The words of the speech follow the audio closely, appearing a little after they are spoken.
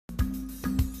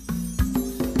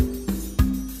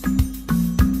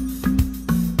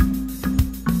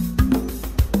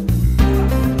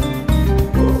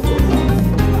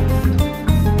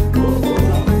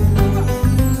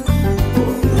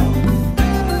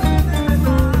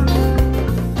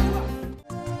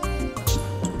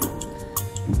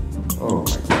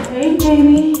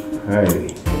baby. Hi.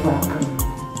 Welcome.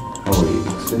 How are you?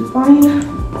 Fine.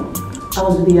 How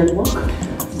was the day at work?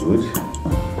 Good.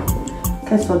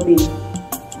 Guess what, babe?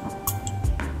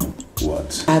 What?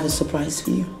 I have a surprise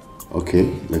for you.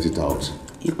 Okay, let it out.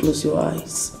 You close your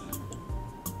eyes.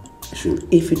 Sure.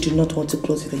 If you do not want to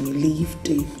close it, then you leave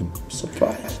the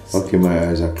surprise. Okay, my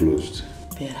eyes are closed.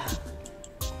 Better.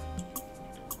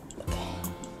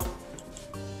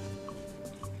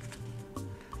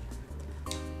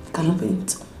 Can I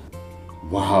paint?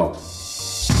 Wow.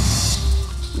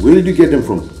 Where did you get them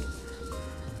from?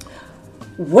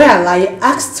 Well, I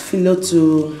asked Philo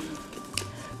to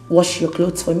wash your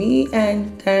clothes for me,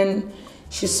 and then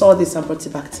she saw this and brought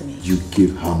it back to me. You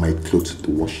gave her my clothes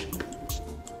to wash?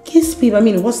 Yes, babe. I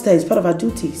mean, what's that? It's part of our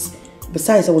duties.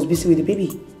 Besides, I was busy with the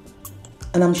baby.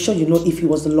 And I'm sure you know if it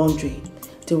was the laundry,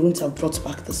 they wouldn't have brought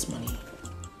back this money.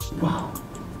 Wow.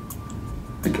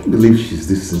 I can't believe she's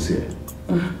this sincere.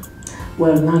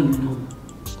 Well, now you know.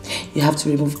 You have to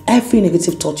remove every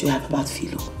negative thought you have about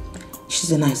Philo.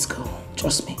 She's a nice girl.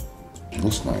 Trust me.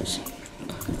 That's nice.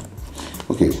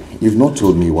 Okay, you've not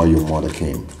told me why your mother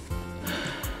came.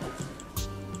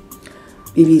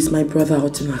 Baby, it's my brother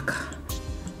Otunaka.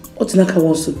 Otunaka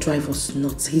wants to drive us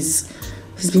nuts. He's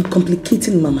been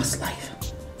complicating Mama's life.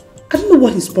 I don't know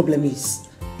what his problem is.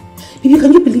 Baby,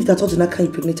 can you believe that Otunaka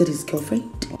impregnated his girlfriend?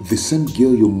 The same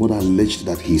girl your mother alleged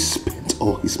that he spent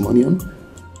all his money on?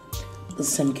 The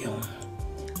same girl.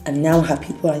 And now her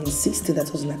people are insisting that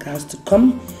Otunaka has to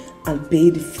come and pay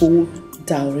the full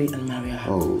dowry and marry her.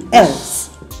 Oh,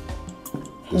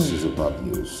 This is a bad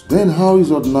news. Then how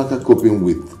is Otunaka coping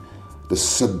with the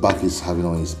setback he's having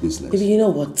on his business? Baby, you know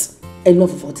what?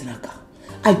 Enough of Otunaka.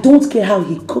 I don't care how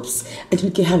he copes. I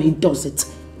don't care how he does it.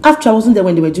 After I wasn't there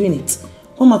when they were doing it.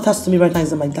 What matters to me right now is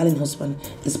that my darling husband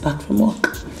is back from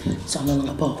work. So I'm no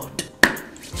longer bored.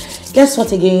 Guess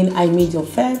what again? I made your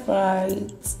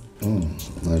favorite.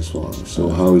 Nice one. So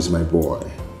how is my boy?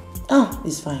 Ah,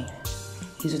 he's fine.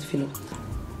 He's with Philo.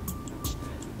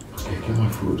 Okay, get my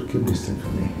food. Keep this thing for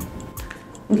me.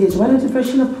 Okay, so why don't you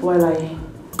freshen up while I...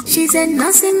 She's a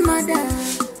nursing mother.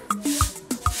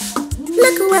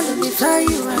 Look well before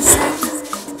you are sick.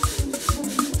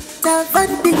 That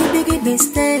one biggie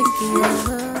mistake.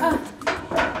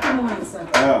 Good morning, sir.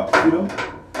 Philo,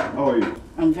 how are you?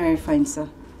 I'm very fine, sir.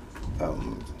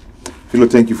 Philo,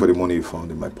 thank you for the money you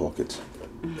found in my pocket.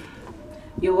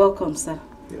 You're welcome, sir.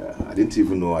 Yeah, I didn't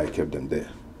even know I kept them there.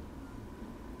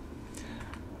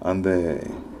 And I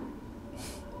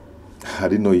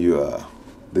didn't know you are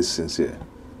this sincere.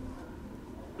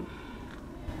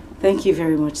 Thank you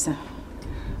very much, sir.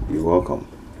 You're welcome.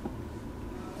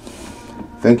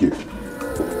 Thank you.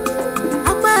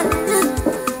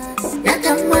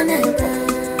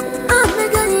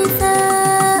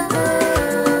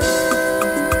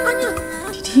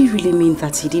 Did he really mean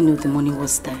that he didn't know the money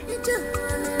was there?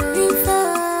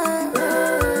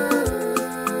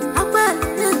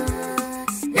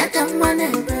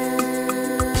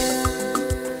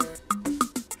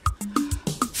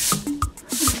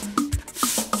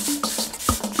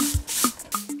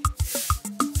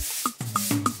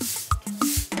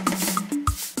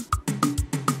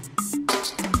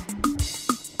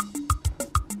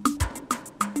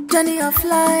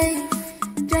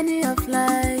 Journey of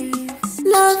life,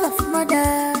 love of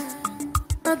mother,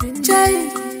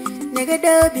 child, nigga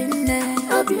dobinne,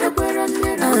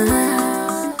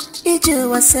 Uju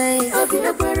was say, I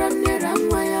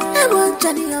want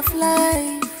journey of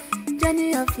life,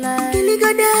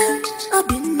 Iligada,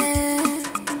 obinne,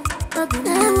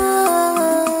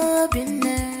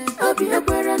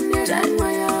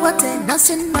 what a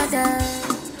nursing mother.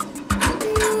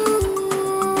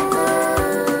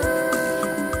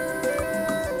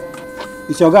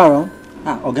 Is your guy around?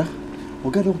 Oga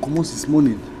don't come out this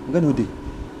morning. Oga no day.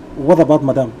 What about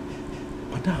Madam?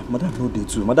 Madam no day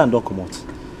too. Madam don't come out.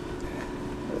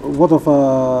 What of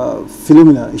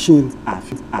Philomena? Is she in?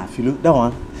 Philo, that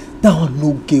one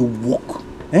no get work.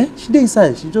 She dey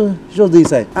inside. She just dey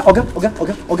inside. Oga,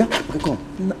 come.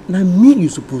 Now me you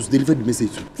supposed to deliver the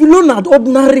message to. Philo not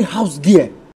ordinary house girl.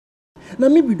 Now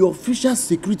me be the official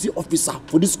security officer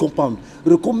for this compound,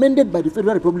 recommended by the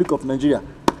Federal Republic of Nigeria.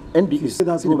 And you say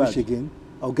that rubbish again,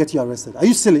 I'll get you arrested. Are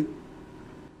you silly? Do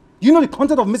you know the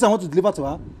content of message I want to deliver to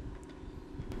her?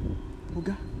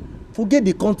 Oga, forget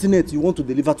the continent you want to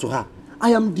deliver to her.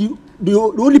 I am the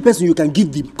only person you can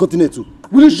give the continent to.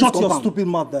 Will you shut your stupid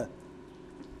mouth there?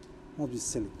 Don't be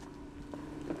silly.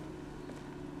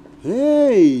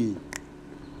 Hey,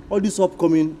 all these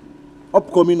upcoming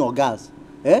ogas,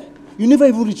 You never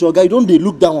even reach your guy. You don't they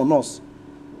look down on us.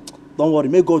 Don't worry,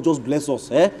 may God just bless us.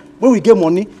 Eh? When we get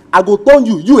money, I go turn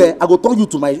you, I go turn you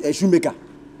to my shoemaker.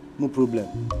 No problem.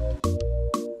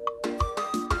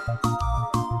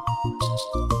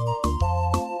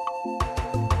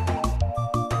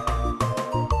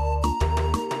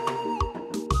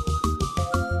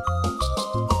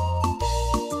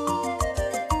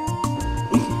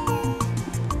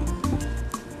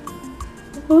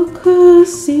 Oko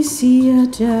sisi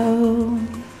Edo,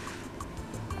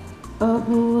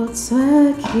 Obu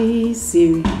Otaki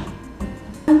Siri.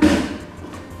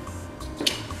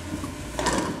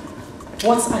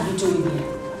 What are you doing here?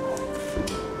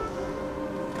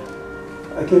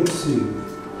 I came to see you.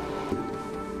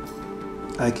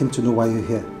 I came to know why you're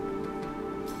here.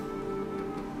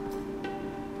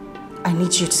 I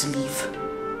need you to leave.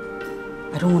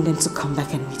 I don't want them to come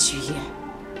back and meet you here.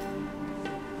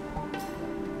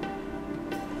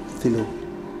 Philo,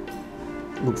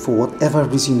 look, for whatever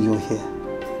reason you're here,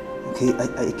 okay,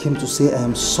 I came to say I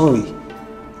am sorry.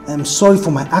 I am sorry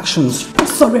for my actions. You're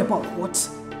sorry about what?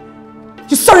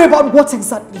 You're sorry about what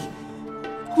exactly?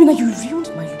 Wina, you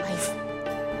ruined my life.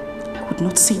 I would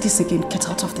not say this again. Get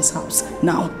out of this house,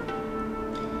 now.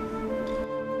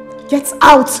 Get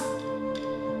out!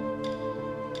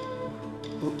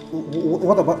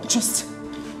 What about... Just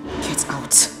get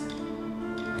out.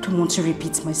 I don't want to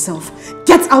repeat myself.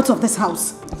 Get out of this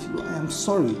house. I am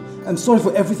sorry. I'm sorry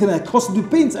for everything I caused you. The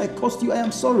pains I caused you, I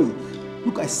am sorry.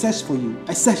 Look, I searched for you.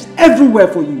 I searched everywhere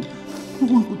for you. No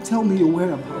one could tell me your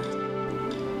whereabouts.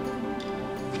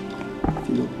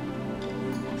 Philo,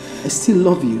 I still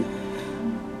love you.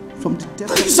 From the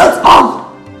depths. Shut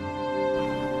up!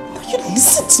 Now you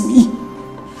listen to me.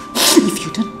 If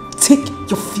you didn't take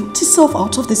your filthy self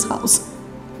out of this house,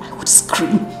 I would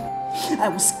scream. I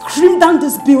will scream down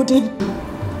this building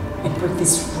and break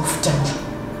this roof down.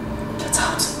 Get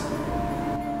out.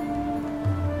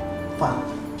 Fine.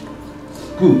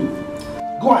 Good.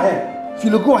 Go ahead.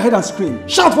 Philo, go ahead and scream.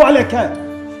 Shout for all I can.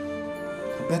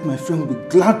 I bet my friend will be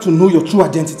glad to know your true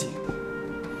identity.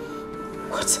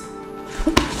 What?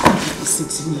 Listen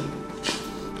to me.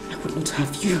 I would not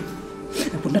have you.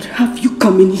 I would not have you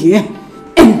come in here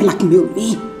and blackmail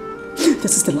me.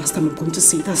 This is the last time I'm going to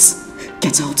say this.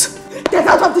 Get out. Get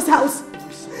out of this house!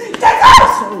 Get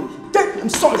out! I'm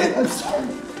sorry. I'm sorry.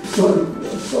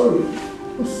 I'm sorry.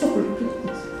 I'm sorry,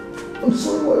 please. I'm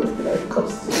sorry for everything I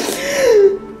caused you.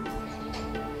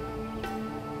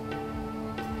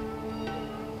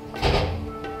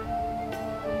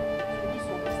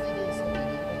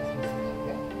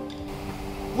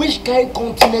 Which kind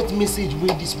continent message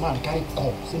will this man carry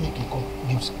come? Say make him come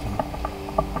give school.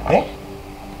 Eh?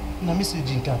 Na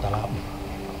message in Katala.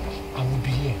 I will be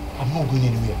here. I'm not going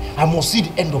anywhere. I must see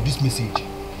the end of this message.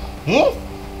 Hmm?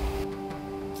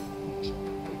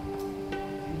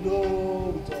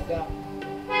 Hello, Toga.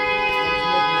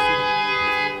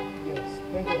 Yes,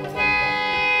 thank God Madam is back.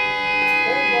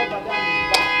 Thank God Madam is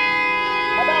back.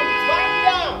 Madam, calm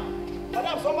down.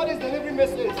 Madam, somebody's delivering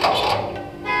message.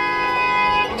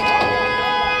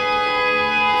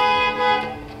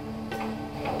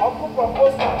 Uncle from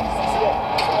Post Office is here.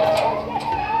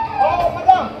 Oh,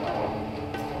 Madam.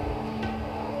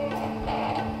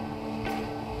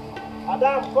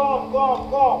 Madam, come.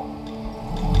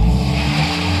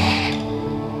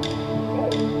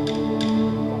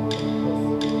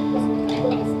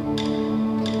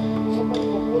 Somebody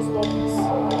from Post Office.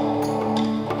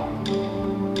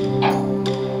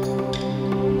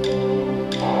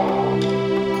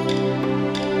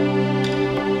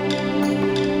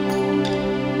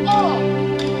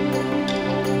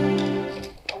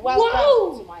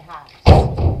 Welcome to my house.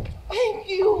 Thank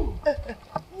you.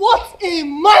 What a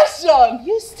mansion!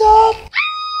 You stop.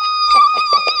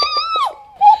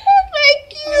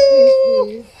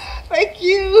 Thank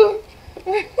you.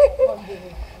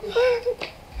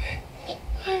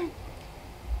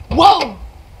 Wow.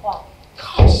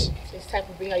 Gosh. It's time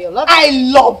to bring out your love. I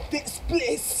love this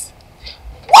place.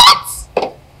 What?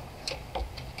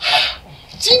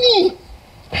 Ginny.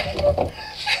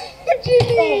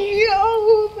 Ginny.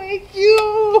 Oh, thank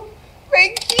you.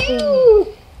 Thank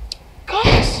you.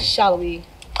 Gosh. Shall we?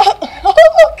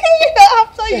 Okay,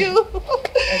 after you.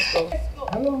 Let's go.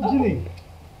 Hello, Ginny.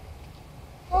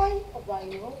 Hi,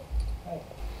 Obayo. Hi.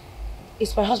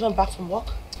 Is my husband back from work?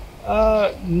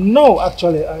 No,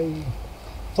 actually, I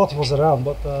thought he was around,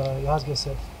 but your husband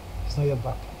said he's not yet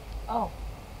back. Oh.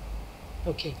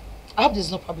 Okay. I hope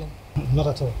there's no problem. Not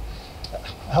at all.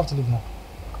 I have to leave now.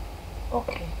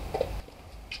 Okay.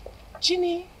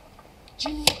 Ginny.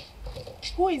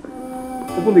 Who is...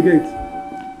 Open the gate.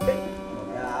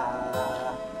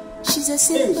 She's a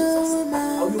simple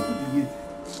man. How you open the gate?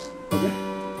 Okay?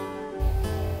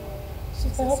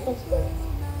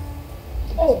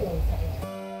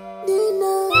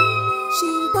 Nina, she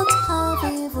don't have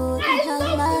evil in her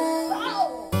mind.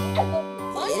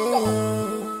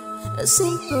 Yeah, a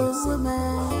simple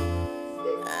woman.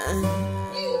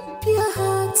 Pure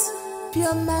heart,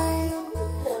 pure mind.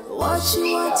 What she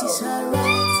wants is her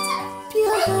right.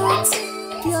 Pure heart,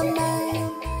 pure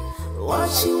mind. What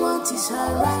she wants is her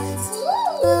right.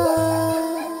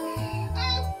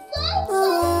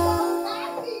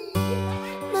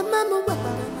 My mama,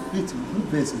 wait, who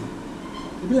bless me?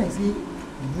 It be like say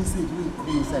the message wey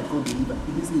come inside come deliver.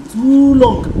 The message too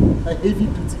long. A heavy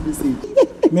pretty message.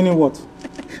 Meaning what?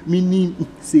 Meaning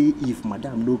say if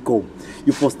madam no come,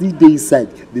 you first need dey inside.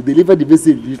 They deliver the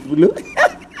message beautiful.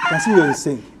 I can see you're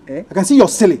insane. I can see you're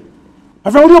silly.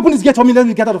 My friend, will you open this gate for me? Let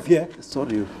me get out of here.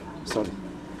 Sorry.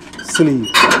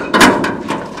 Silly.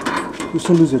 You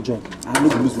soon lose your job. I no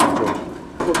go lose my job.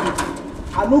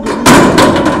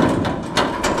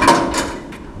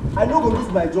 I no go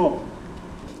lose my job.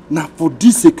 Now for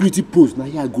this security post, now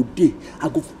here I go dey. I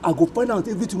go find out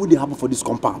everything wey dey happen for this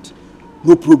compound.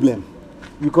 No problem.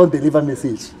 You can't deliver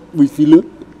message. We feel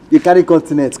you carry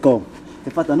continent come.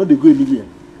 In fact, I know they go anywhere.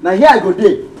 Now here I go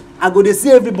dey. I go dey see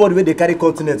everybody when they carry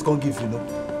continent come give you, no.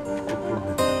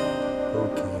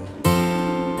 Okay.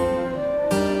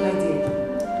 My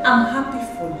dear, I'm happy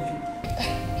for you.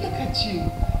 Look at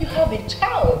you. You have a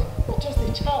child. Not just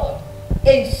a child.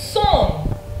 A son.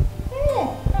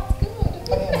 That's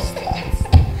good. I understand.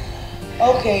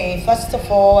 Okay, first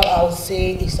of all, I'll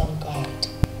say it's on God.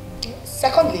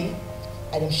 Secondly,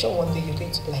 and I'm sure one day you're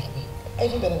going to like me.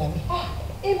 Even better than me.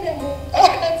 Amen. I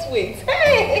can't wait.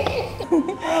 Hey!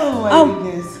 Oh my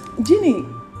goodness. Ginny,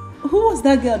 who was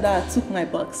that girl that took my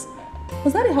box?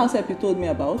 Was that the house help you told me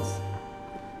about?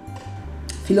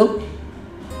 Philo?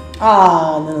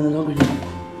 Ah, no, really.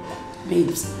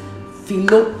 Babes,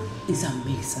 Philo is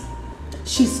amazing.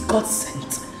 She's God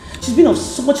sent. She's been of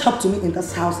so much help to me in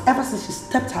this house ever since she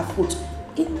stepped her foot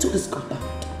into this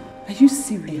compound. Are you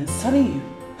serious? I'm telling you.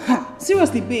 Ha,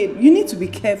 seriously, babe, you need to be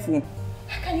careful.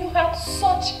 How can you have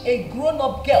such a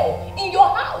grown-up girl in your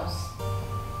house?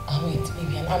 Wait,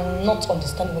 Vivian, I'm not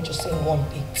understanding what you're saying one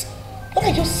bit. What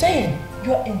are you saying?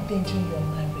 You're endangering your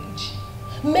marriage.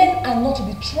 Men are not to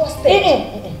be trusted.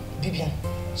 Vivian,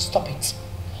 stop it.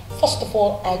 First of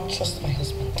all, I trust my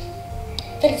husband.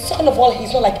 Then second of all,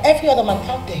 he's not like every other man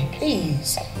out there.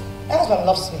 Please. My husband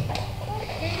loves me.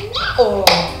 Oh,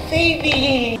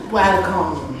 baby.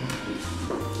 Welcome.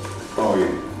 How are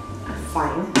you?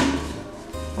 Fine.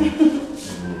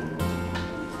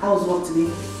 How was work today?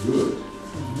 Good.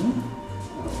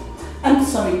 I'm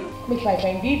sorry. Meet my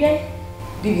friend Vivian.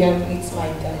 Vivian meets my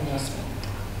darling husband.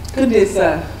 Good day,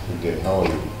 sir. Good day. How are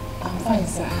you? I'm fine,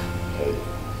 sir. Okay.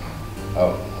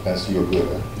 Oh, I can see you're good,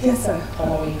 huh? Yes, sir. Don't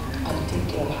worry, I'll take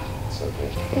care of her. It's okay.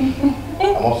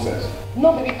 I'm upstairs. No,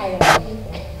 baby, I am.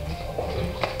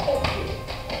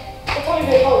 What time is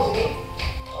the house, baby?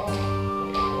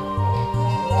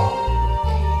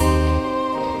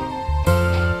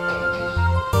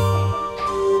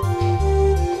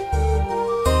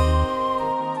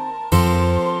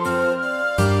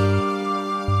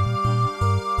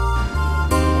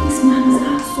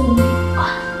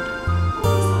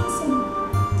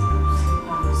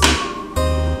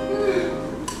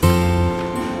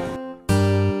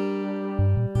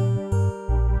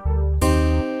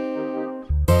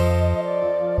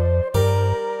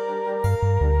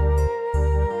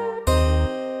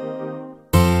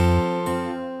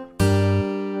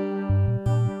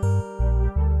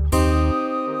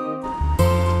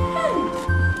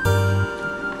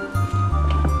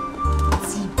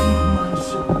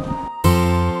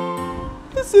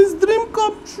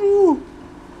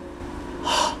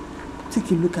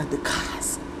 Look at the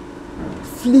cars.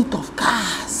 Fleet of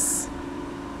cars.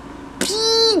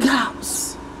 Big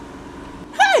house.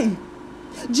 Hey!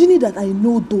 Ginny that I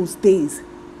know those days,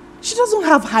 she doesn't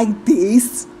have high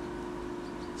taste.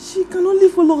 She can only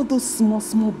follow those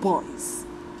small boys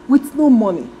with no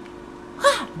money.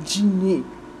 Ah, Ginny.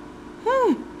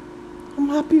 I'm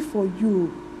happy for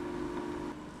you.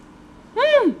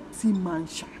 See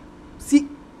mansion. See.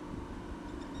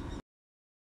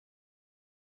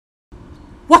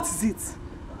 What is it?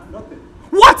 Nothing.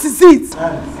 What is it?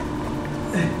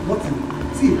 Nothing.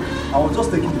 See, I was just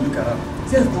taking a look around.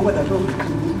 See, the way that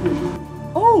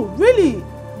Oh, really?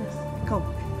 Yes. Come.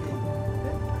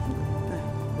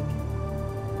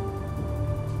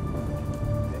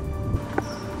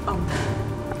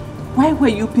 Why were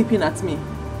you peeping at me?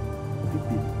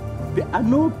 I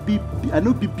know peep. I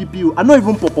know peep. I know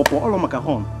even popo. All of my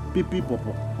cajon. Peep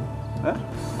popo. Huh?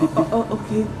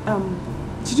 Okay.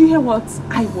 Did you hear what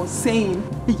I was saying?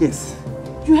 Yes.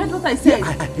 You heard what I said? Yeah,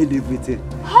 I heard everything.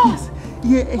 Huh? Yes.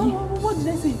 Yeah. What did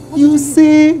I say? You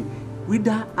say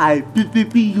whether I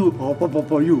PPP you or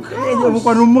pop you.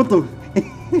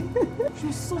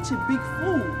 You're such a big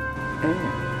fool.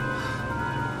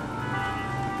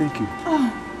 Thank you.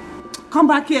 Come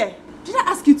back here. Did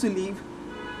I ask you to leave?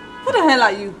 Who the hell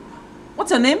are you?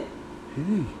 What's your name?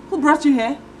 Hey. Who brought you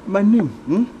here? My name?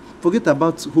 Forget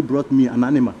about who brought me an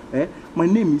animal. My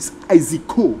name is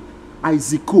Isiko,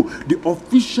 the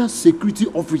official security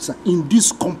officer in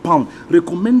this compound,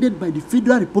 recommended by the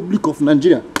Federal Republic of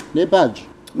Nigeria. Badge.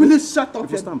 Will you shut up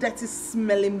your dirty,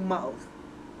 smelling mouth?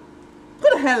 Who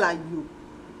the hell are you?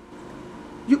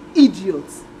 You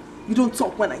idiots. You don't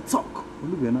talk when I talk.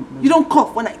 You don't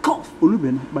cough when I cough.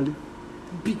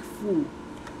 Big fool.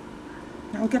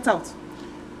 Now get out.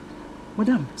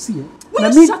 Madam, see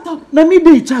Will you shut up? Now me be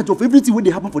in charge of everything when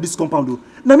they happen for this compound though.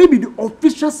 Now me be the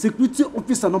official security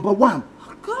officer #1.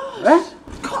 Gosh.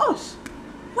 Gosh.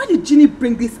 Where did Ginny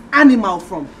bring this animal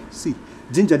from? See,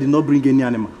 Ginger did not bring any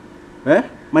animal.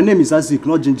 My name is Azik,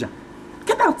 not Ginger.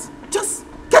 Get out. Just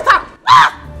get out.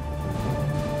 Ah!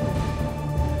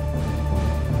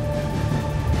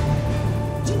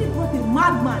 Ginny brought a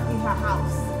madman in her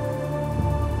house.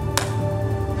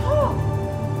 Oh.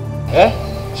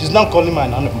 She's now calling me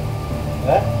an animal.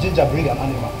 Ginger, bring an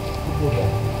animal.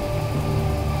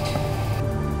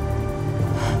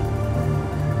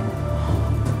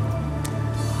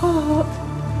 Oh,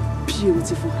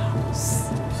 beautiful house.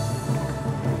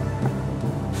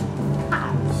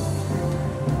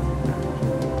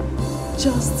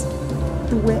 Just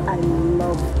the way I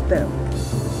love them.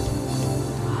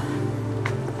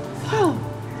 Oh.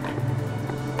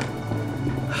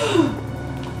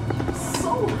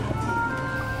 So happy.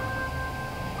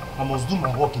 I must do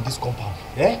my work in this compound.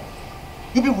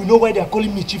 You people know why they are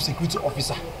calling me Chief Security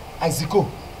Officer. Isiko.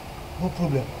 No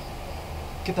problem.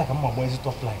 Kita come my boys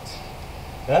top light.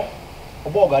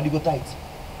 Obo ga go tight.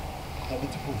 Na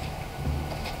beautiful.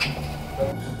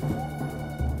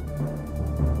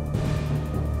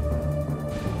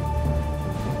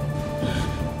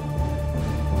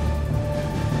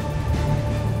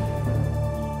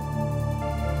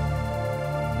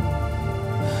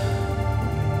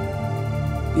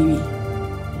 Baby.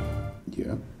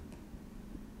 Yeah?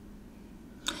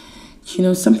 You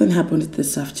know, something happened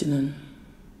this afternoon.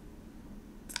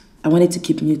 I wanted to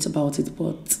keep mute about it,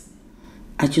 but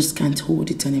I just can't hold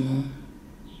it anymore.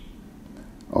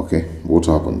 Okay, what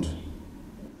happened?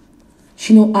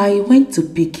 You know, I went to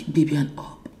pick Bibian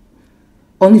up,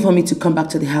 only for me to come back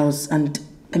to the house, and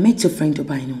I met your friend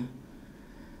Obino.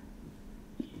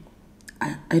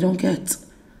 I don't get.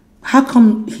 How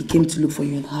come he came to look for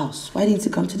you in the house? Why didn't he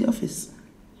come to the office?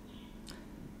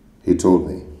 He told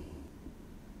me.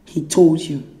 He told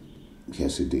you?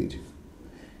 Yes, he did.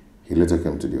 He later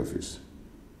came to the office.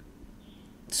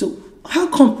 So, how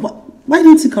come, why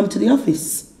didn't he come to the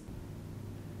office?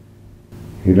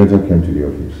 He later came to the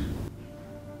office.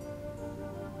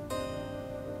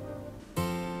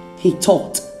 He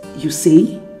thought, you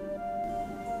say?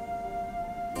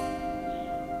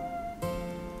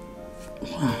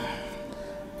 Wow.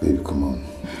 Babe, come on.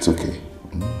 It's okay.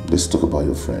 Let's talk about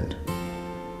your friend.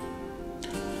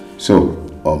 So,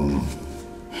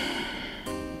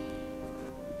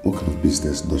 what kind of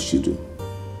business does she do?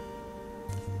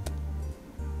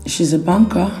 She's a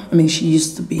banker. I mean, she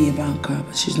used to be a banker,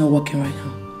 but she's not working right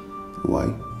now.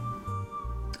 Why?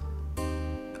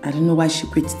 I don't know why she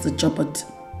quit the job, but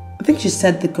I think she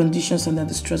said the conditions and that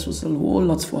the stress was a whole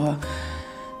lot for her.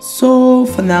 So,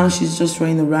 for now, she's just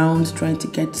running around trying to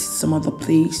get some other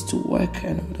place to work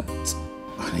and all that.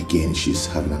 And again, she's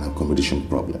having an accommodation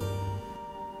problem.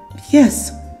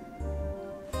 Yes.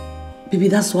 Baby,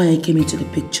 that's why I came into the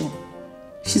picture.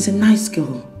 She's a nice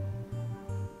girl.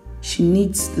 She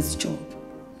needs this job.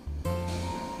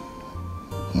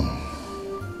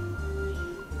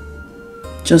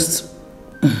 Just...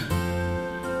 What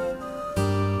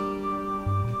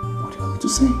do you want me to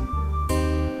say?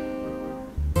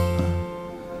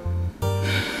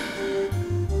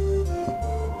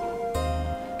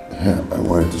 Yeah, I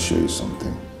wanted to show you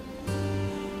something.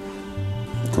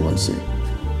 Come and see.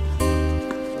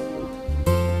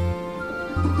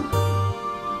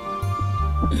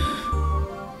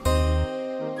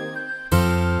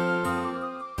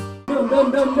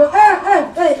 No.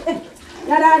 Hey.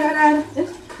 Da da da da.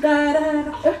 Da da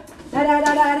da. Da da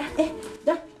da da.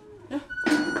 Da.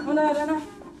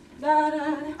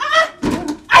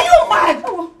 Are you mad?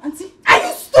 Oh, auntie. Are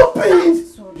you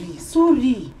stupid?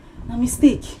 Sorry. A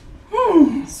mistake.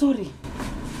 Sorry.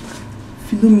 If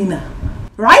you know Philomena,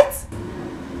 right?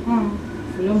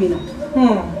 Philomena.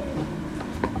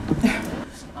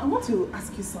 I want to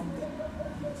ask you something.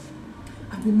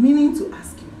 I've been meaning to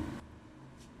ask you.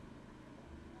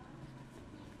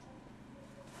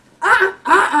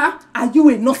 Are you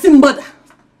a nursing mother?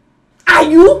 Are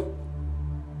you?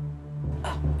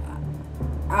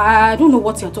 I don't know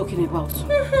what you're talking about.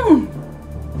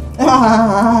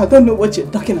 I don't know what you're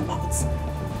talking about.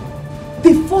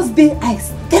 The first day I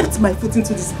stepped my foot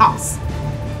into this house,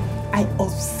 I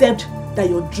observed that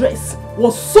your dress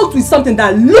was soaked with something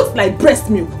that looked like breast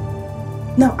milk.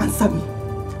 Now answer me.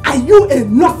 Are you a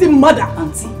nursing mother?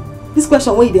 Auntie, this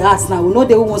question when they ask now, we know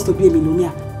they who wants to be a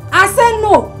millionaire. I said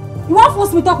no. You want to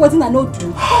force me to talk what I know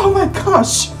do? Oh my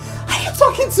gosh. Are you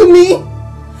talking to me?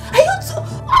 Are you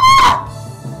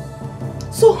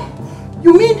So,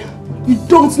 you mean you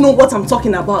don't know what I'm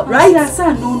talking about, right? Yes,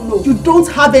 I don't know. You don't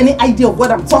have any idea of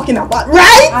what I'm talking about,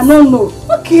 right? I don't know.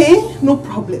 Okay, no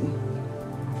problem.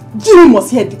 Jimmy must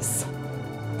hear this.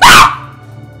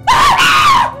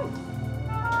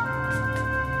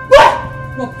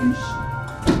 Rubbish.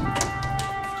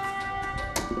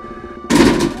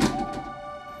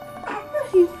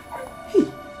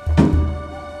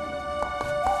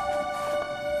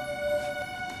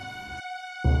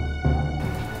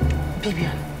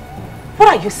 Vivian, what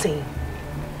are you saying?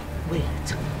 Wait,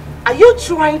 are you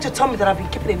trying to tell me that I've been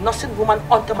keeping a nursing woman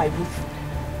under my roof?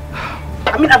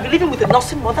 I mean, I've been living with a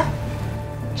nursing mother?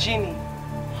 Ginny,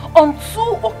 on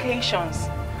 2 occasions,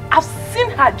 I've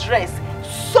seen her dress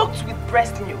soaked with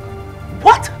breast milk.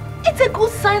 What? It's a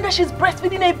good sign that she's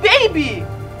breastfeeding a baby.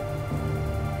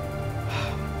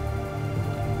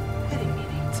 Wait a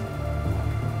minute.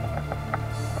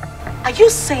 Are you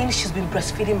saying she's been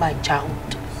breastfeeding my child?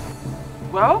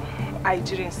 Well, I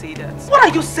didn't say that. What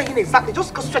are you saying exactly?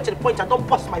 Just go straight to the point and don't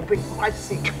bust my brain for Christ's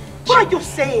sake. What are you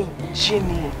saying?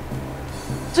 Ginny,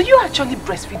 do you actually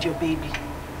breastfeed your baby?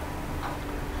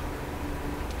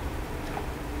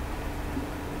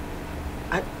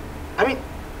 I mean,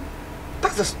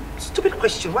 that's a stupid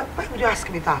question. Why would you ask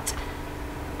me that?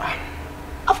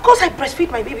 Of course I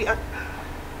breastfeed my baby.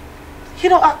 You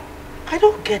know, I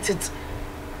don't get it.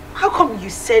 How come you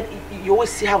said you always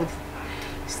see her with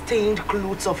stained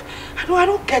clothes of... I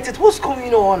don't get it. What's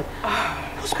going on?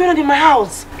 What's going on in my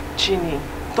house? Ginny,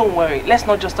 don't worry. Let's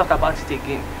not just talk about it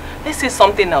again. Let's say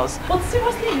something else. But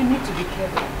seriously, you need to be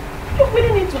careful. You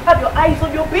really need to have your eyes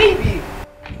on your baby.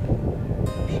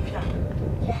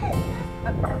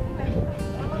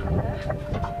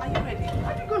 Are you ready?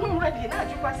 I'm ready. Now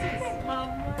you pass it.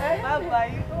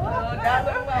 Bye-bye. Oh, that's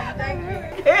Mom. Thank you.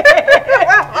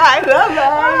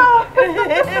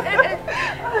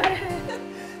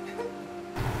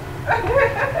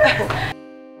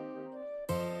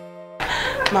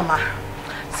 Mama,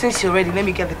 since you're ready, let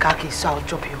me get the car keys so I'll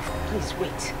drop you off. Please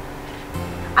wait.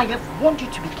 I have warned you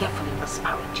to be careful in this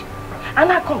marriage.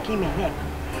 And I can't give me a name.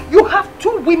 You have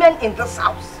 2 women in this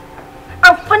house.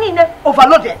 I'm funny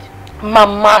overloaded.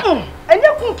 Mama. And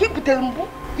you can't keep telling me.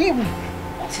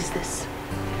 What is this?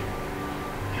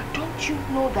 Don't you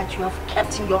know that you have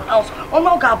kept in your house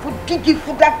Gigi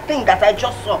for that thing that I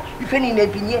just saw?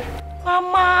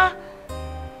 Mama,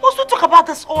 what's to talk about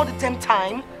this all the damn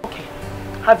time? Okay.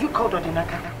 Have you called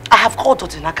Odinaka? I have called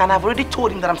Odinaka and I've already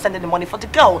told him that I'm sending the money for the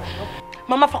girl. Okay.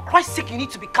 Mama, for Christ's sake, you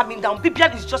need to be calming down.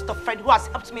 Bibian is just a friend who has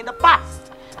helped me in the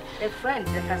past. A friend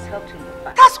that has helped you in the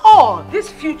past? That's all. This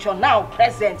future, now,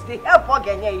 present, the help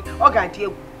Ogenye,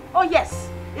 Ogadie. Oh yes,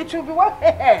 it will be what?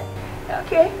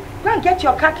 Okay, go and get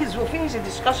your car keys. We'll finish the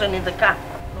discussion in the car.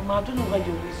 Mama, I don't know why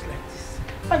you're always like this.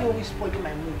 Why you always spoiling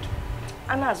my mood?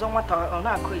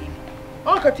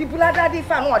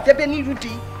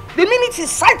 The minute he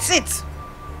sights it,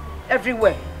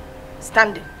 everywhere,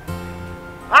 standing.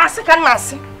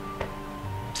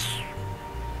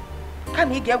 Can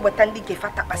he get what and Dikeh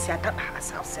fat up herself?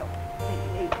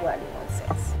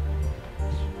 Nonsense.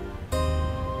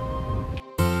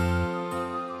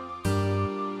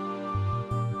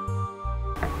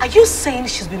 Are you saying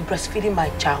she's been breastfeeding my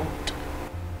child?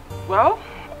 Well,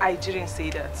 I didn't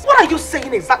say that. What are you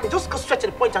saying exactly? Just go straight to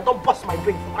the point and don't bust my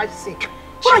brain for Christ's sake.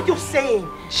 What are you saying?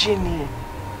 Ginny,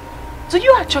 do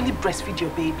you actually breastfeed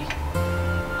your baby?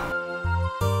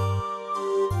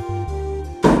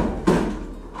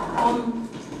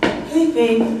 Hey,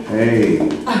 babe. Hey.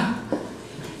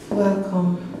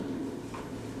 Welcome.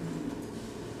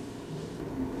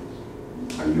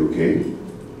 Are you okay?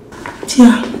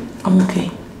 Yeah, I'm okay.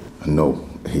 No,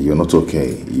 you're not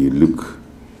okay. You look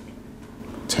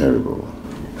terrible.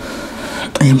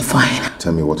 I am fine.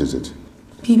 Tell me, what is it?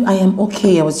 Babe, I am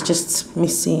okay. I was just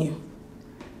missing you.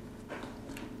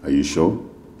 Are you sure?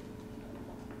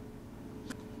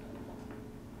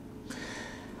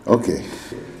 Okay,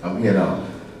 I'm here now.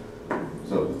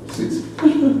 So, sit.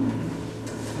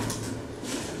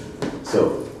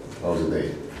 So, how was the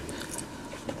day?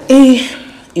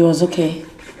 It was okay.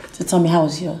 So tell me, how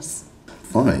was yours?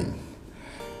 Fine.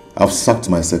 I've sacked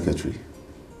my secretary.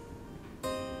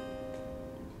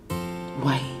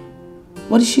 Why?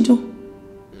 What did she do?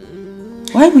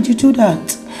 Why would you do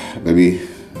that? Maybe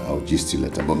I'll gist you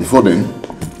later. But before then,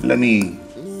 let me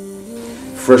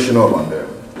freshen up on there.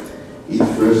 Eat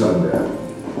fresh on there.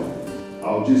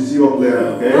 I'll gist you up later,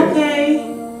 okay? Okay.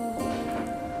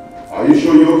 Are you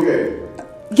sure you're okay?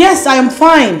 Yes, I am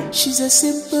fine. She's a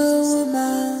simple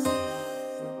woman.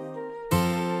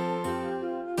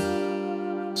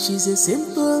 She's a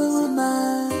simple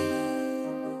woman.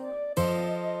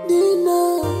 Do you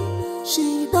know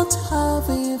she don't have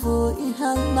evil in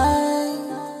her mind?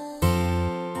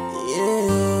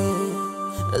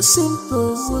 Yeah, a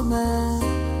simple woman.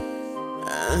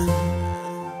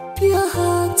 Pure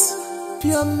heart,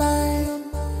 pure mind.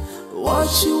 What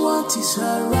she wants is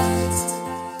her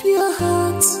right. Pure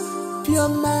heart, pure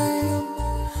mind.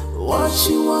 What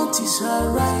she wants is her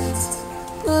right.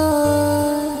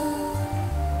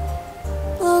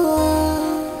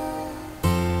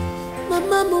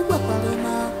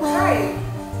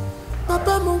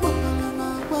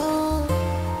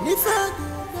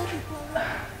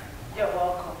 You're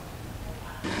welcome.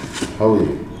 How are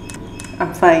you?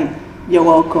 I'm fine. You're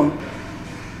welcome.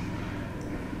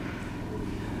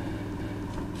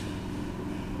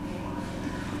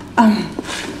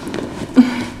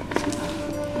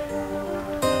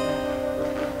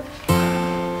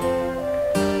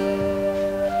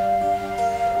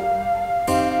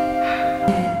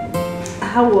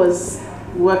 How was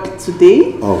work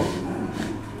today? Oh,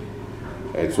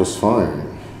 it was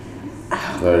fine.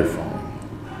 Very fine.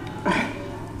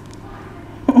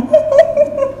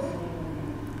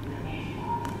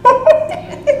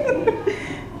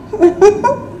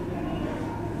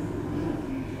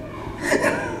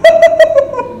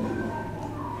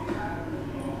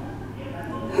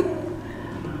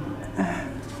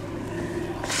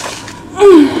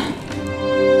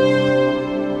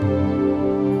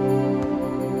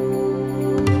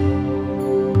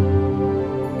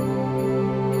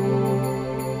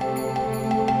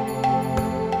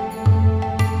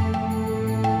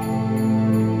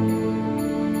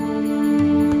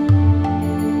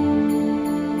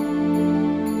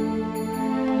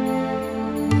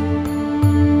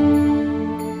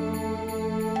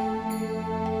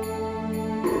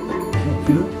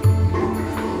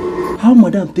 How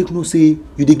madam take no say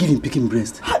you dey give him picking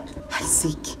breast?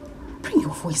 Isaac, bring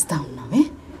your voice down now, eh?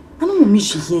 I don't want me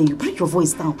to hear you. Bring your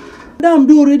voice down. Madam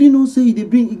do already know say you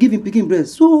dey give him picking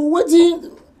breast. So what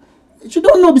she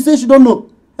don't know, be say she don't know.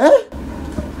 Eh?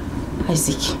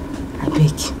 Isaac, I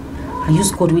beg. I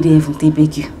use God with the heaven to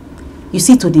beg you. You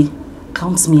see today,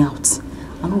 count me out.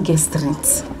 I don't get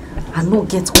strength. I don't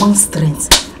get one strength.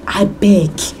 I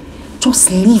beg.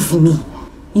 Just leave me.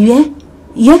 You hear?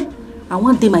 Yeah? I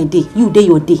want day my day. You day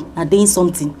your day. I day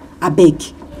something. I beg.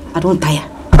 I don't tire.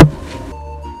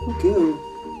 Okay.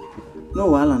 No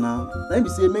wahala now. Let me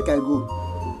say make I go.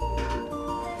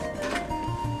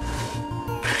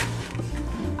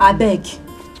 I beg.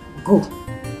 Go.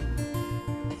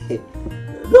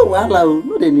 No wahala.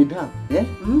 No they need that. Eh?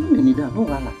 No they need that. No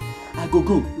wahala. I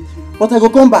go. But I go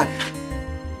come back.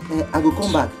 I go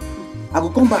come back. I go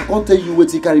come back. Can't tell you where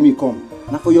to carry me come.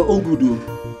 Now for your own good.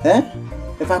 Eh?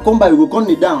 If I come back, you go come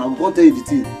kneel down. I will come tell you the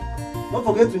thing. Don't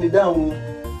forget to kneel down.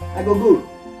 I go. Don't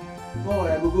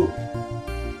worry, I go.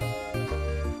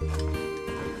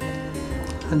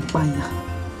 And buyer.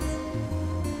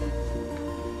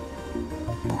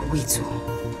 But wait,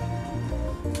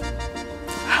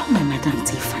 how my madam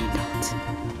did find out?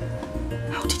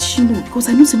 How did she know? Because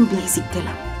I know she no be Isaac tell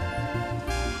her.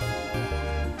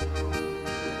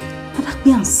 But that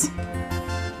Biance,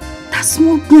 that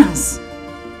small Biance,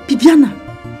 Bibiana.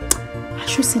 I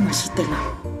should say na she tell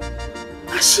her.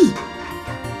 Na she.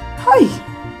 Hi.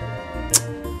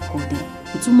 God,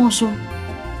 it's too much.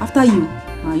 After you,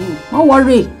 now you. Don't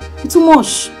worry. It's too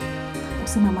much. I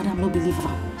say my madam no believe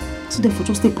her. So therefore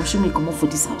just take pushing me come out for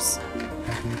this house.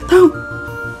 Down.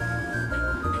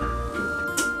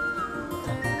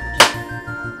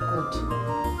 God,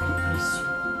 I bless you.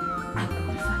 I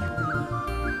glorify your name.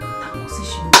 That was say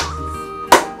she no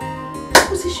believe. That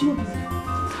was say she no believe.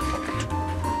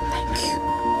 Thank you.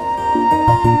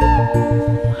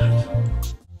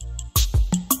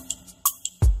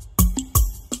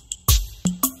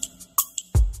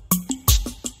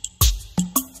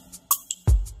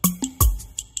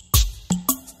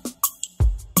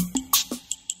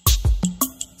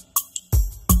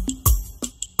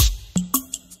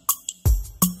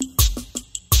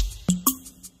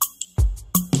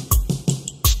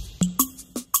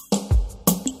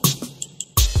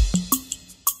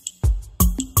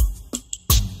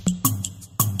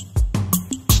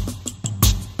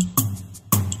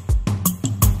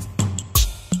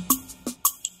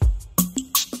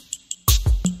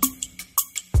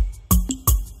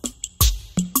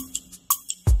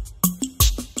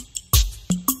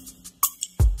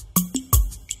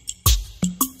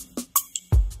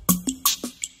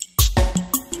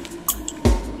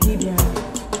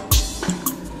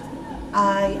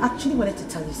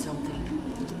 you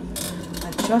something.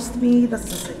 And trust me, this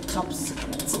is a top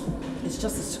secret. It's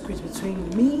just a secret between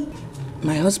me,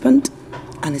 my husband,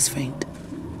 and his friend.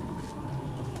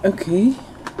 Okay,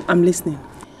 I'm listening.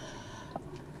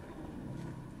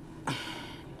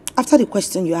 After the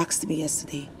question you asked me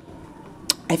yesterday,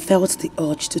 I felt the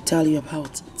urge to tell you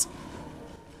about it.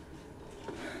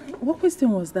 What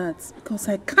question was that? Because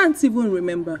I can't even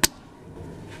remember.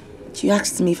 You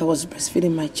asked me if I was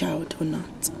breastfeeding my child or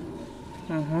not.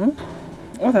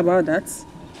 What about that?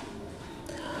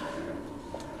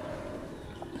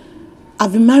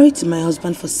 I've been married to my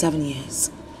husband for 7 years.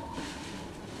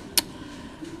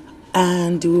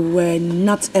 And we were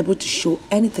not able to show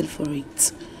anything for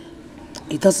it.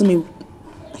 It doesn't mean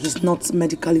he's not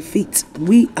medically fit.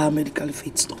 We are medically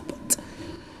fit, stop it.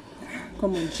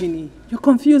 Come on, Ginny. You're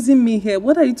confusing me here.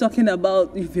 What are you talking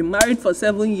about? You've been married for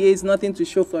 7 years, nothing to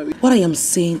show for it. What I am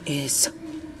saying is,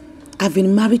 I've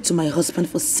been married to my husband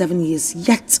for 7 years,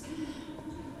 yet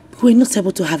we're not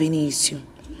able to have any issue.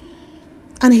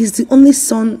 And he's the only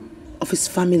son of his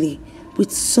family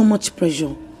with so much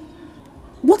pressure.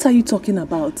 What are you talking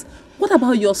about? What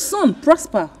about your son,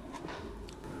 Prosper?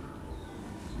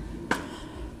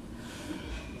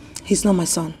 He's not my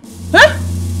son.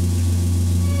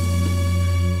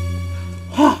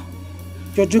 Huh?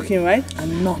 You're joking, right?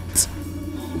 I'm not.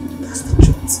 That's the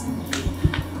truth.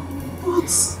 What?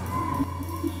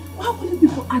 Why would you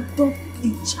people adopt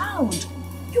a child?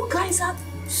 You guys are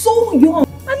so young.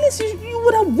 At least you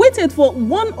would have waited for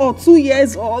 1 or 2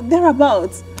 years or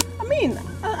thereabouts. I mean,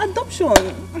 adoption,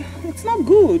 it's not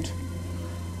good.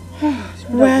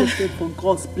 Well, for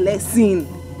God's blessing.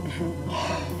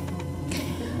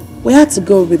 We had to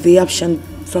go with the option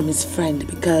from his friend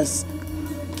because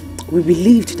we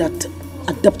believed that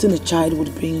adopting a child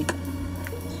would bring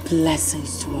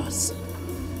blessings to us.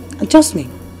 And trust me,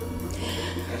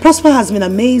 Prosper has been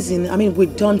amazing. I mean, we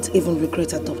don't even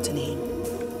regret adopting him.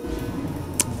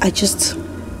 I just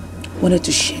wanted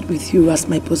to share it with you as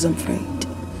my bosom friend.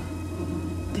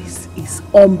 This is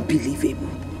unbelievable.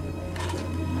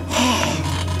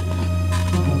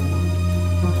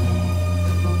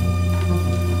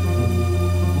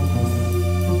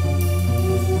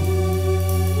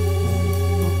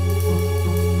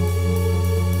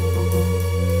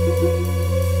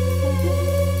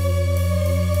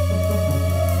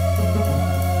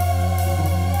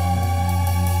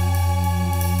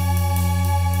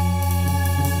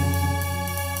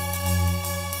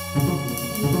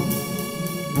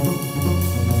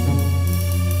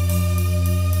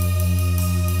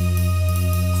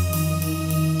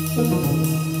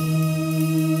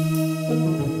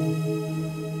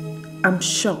 I'm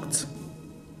shocked.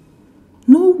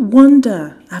 No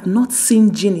wonder I've not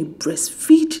seen Ginny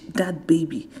breastfeed that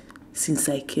baby since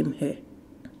I came here.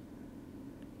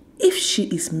 If she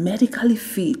is medically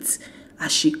fit,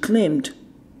 as she claimed,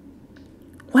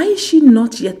 why is she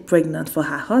not yet pregnant for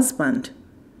her husband?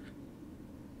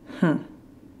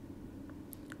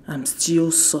 I'm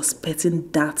still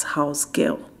suspecting that house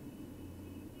girl.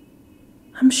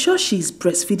 I'm sure she's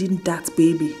breastfeeding that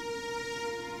baby.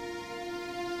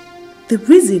 The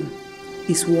reason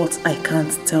is what I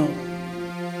can't tell.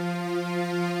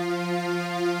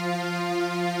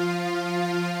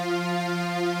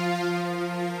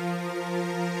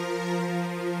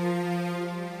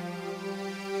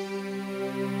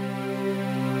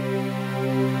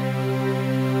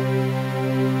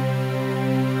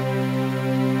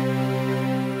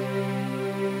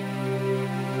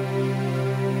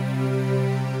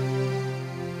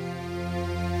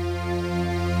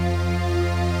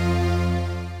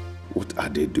 What are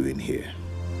they doing here?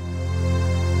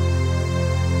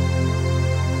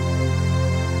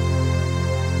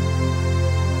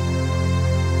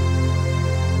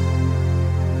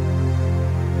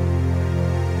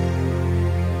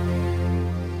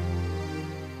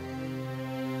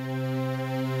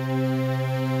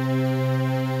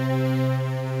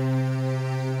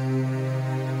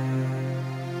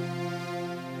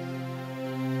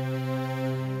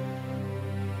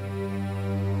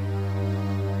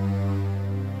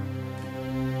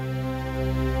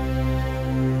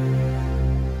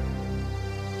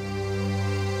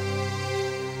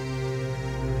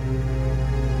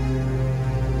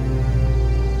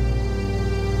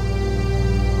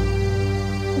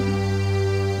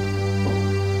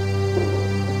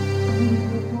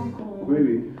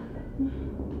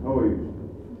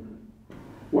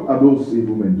 Those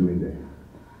evil men doing there?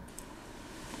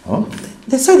 Huh?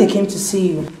 They said they came to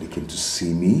see you. They came to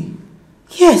see me?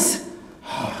 Yes.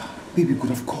 Baby, you could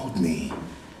have called me.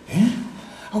 Eh?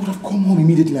 I would have come home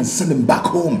immediately and sent them back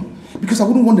home. Because I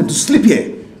wouldn't want them to sleep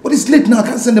here. But it's late now, I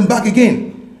can't send them back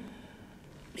again.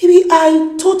 Baby,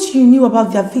 I thought you knew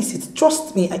about their visit.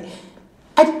 Trust me.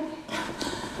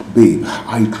 Babe,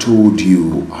 I told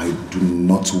you I do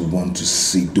not want to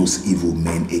see those evil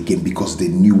men again because they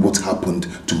knew what happened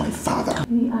to my father.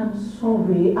 I'm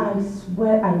sorry. I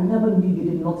swear I never knew you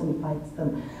did not invite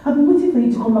them. I've been waiting for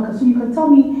you to come back so you can tell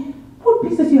me what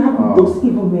business you have with those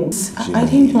evil men. I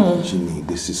didn't know. Ginny,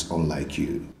 this is unlike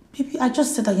you. Baby, I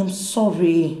just said I am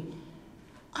sorry.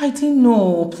 I didn't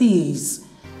know, please.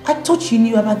 I thought you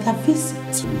knew about their visit.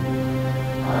 It's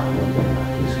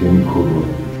getting cold.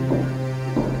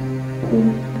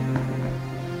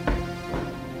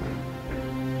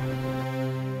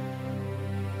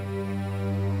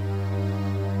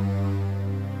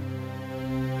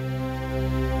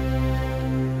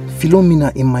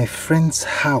 Philomena in my friend's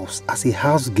house as a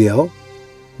house girl?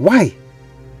 Why?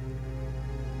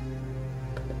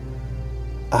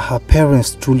 Are her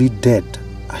parents truly dead,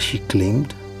 as she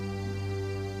claimed?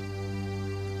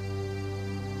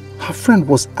 Her friend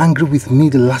was angry with me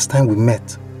the last time we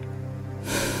met.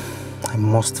 I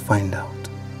must find out.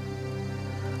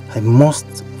 I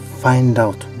must find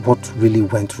out what really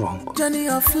went wrong. Journey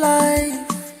of life,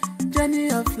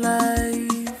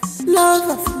 love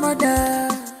of mother.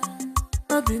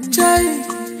 I've been child,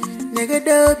 nigga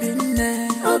dobinne.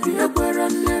 I've been a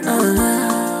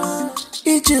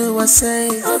Uju was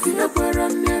say, I've been a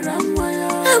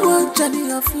I want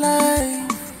journey of life.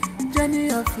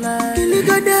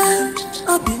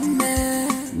 I've been there.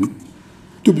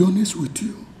 To be honest with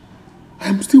you,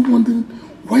 I'm still wondering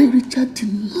why Richard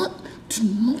did not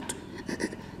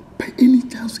by any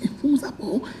chance inform us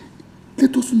about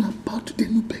let us know about the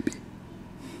new baby.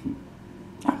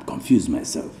 I'm confused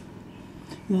myself.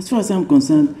 As far as I'm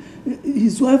concerned,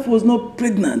 his wife was not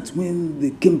pregnant when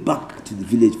they came back to the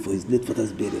village for his late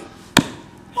father's burial.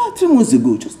 3 months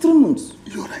ago, just 3 months.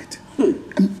 You're right.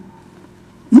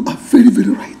 You are very, very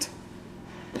right.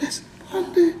 Yes,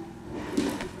 and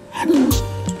I don't know.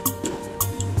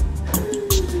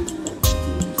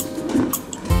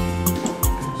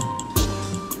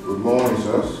 Good morning,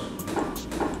 sirs.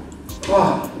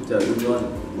 Good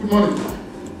morning. Good morning.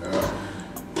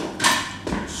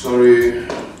 Sorry,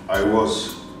 I was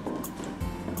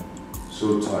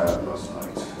so tired last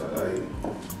night that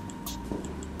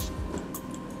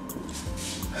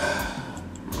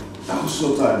I was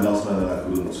so tired last night that I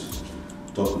couldn't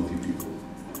talk with you people.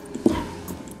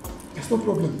 There's no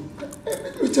problem.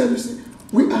 Richard, you see,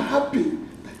 we are happy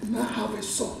that you now have a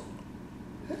son.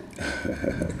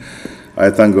 I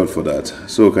thank God for that.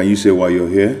 So can you say why you're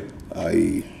here?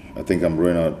 I think I'm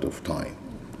running out of time.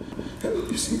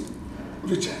 You see,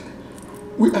 Richard,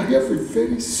 we are here for a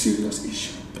very serious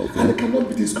issue. Okay. And it cannot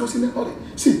be discussed in a hurry.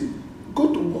 See,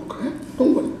 go to work, eh?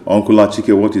 Don't worry. Uncle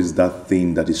Achike, what is that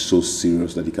thing that is so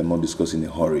serious that you cannot discuss in a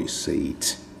hurry? Say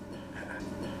it.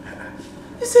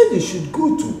 He said you should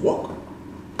go to work.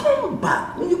 Come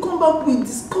back. When you come back, we'll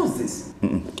discuss this.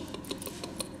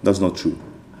 That's not true.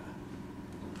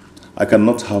 I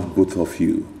cannot have both of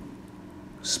you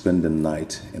spend the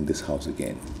night in this house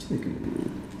again.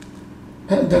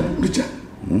 And Richard,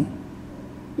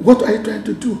 what are you trying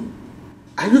to do?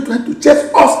 Are you trying to chase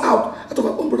us out of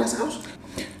our own brother's house?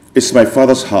 It's my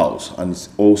father's house and it's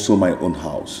also my own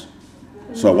house.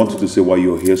 So I wanted to say why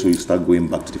you're here so you start going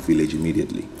back to the village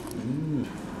immediately.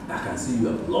 I can see you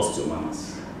have lost your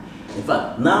manners. In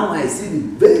fact, now I see the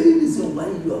very reason why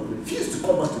you have refused to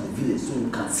come back to the village so you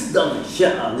can sit down and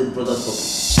share our late brother's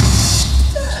property.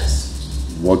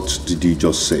 Yes! What did you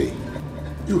just say?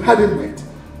 You had it right.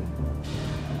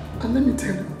 And let me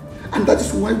tell you, and that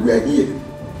is why we are here.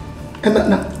 And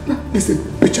now, listen,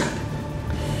 Richard,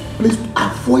 please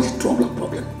avoid trouble and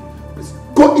problem. Please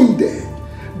go in there,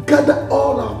 gather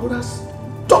all our brothers'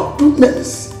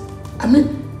 documents.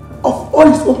 Of all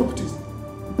his own properties,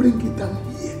 bring it down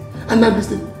here. And now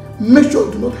listen, make sure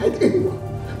you do not hide anyone,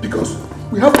 because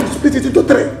we have to split it into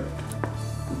 3.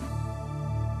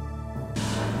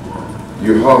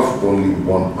 You have only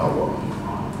 1 hour,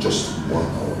 just 1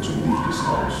 hour to leave this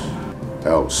house.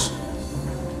 Else,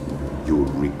 you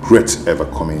will regret ever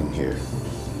coming in here.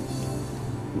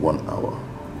 1 hour.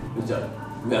 Richard,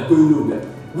 we are going nowhere.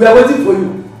 We are waiting for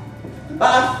you.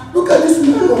 Look at this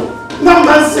window. Now,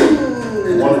 Nancy.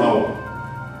 1 hour.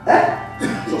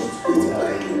 Just 1 hour.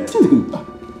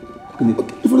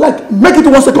 If you like, make it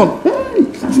 1 second.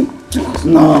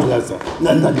 No.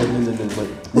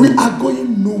 We are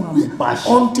going nowhere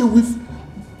until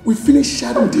we finish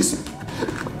sharing this.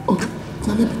 Okay,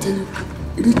 now let me tell you,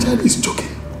 Richard is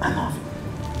joking. Enough.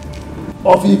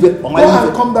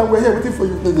 Come down, we're here waiting for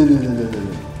you. No.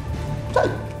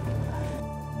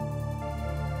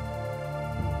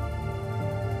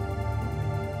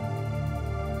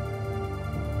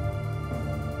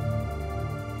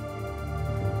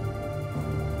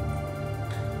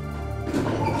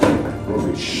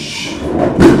 Shh.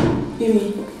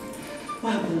 Baby,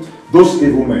 what happened? Those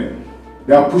evil men,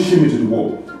 they are pushing me to the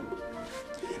wall.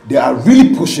 They are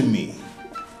really pushing me.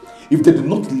 If they do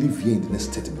not leave here in the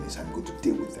next 30 minutes, I'm going to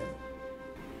deal with them.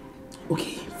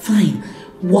 Okay, fine.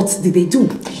 What did they do?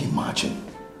 Can you imagine?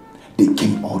 They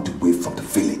came all the way from the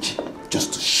village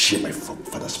just to share my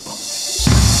father's property.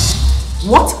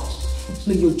 What?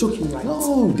 No, you're joking, right?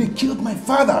 No, they killed my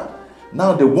father.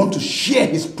 Now they want to share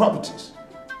his properties.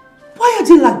 Why are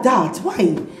they like that?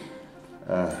 Why?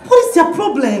 What is their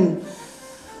problem?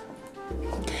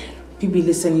 Baby,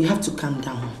 listen, you have to calm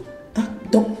down.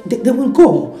 They will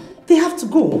go. They have to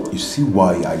go. You see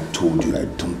why I told you I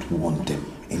don't want them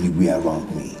anywhere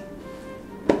around me?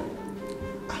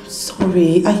 I'm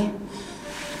sorry. I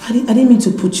didn't mean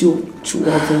to put you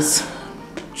through all this.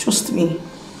 Trust me.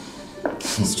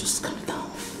 Please just calm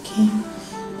down, okay?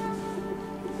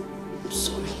 I'm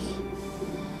sorry.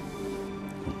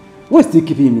 Why is he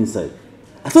keeping him inside?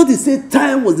 I thought he said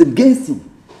time was against him.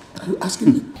 Are you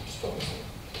asking me?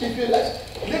 If you like,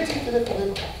 let him finish for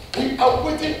him. We are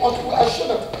waiting until I show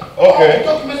that. Okay.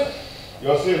 Documents.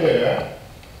 You're still here,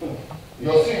 eh?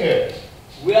 You're still here.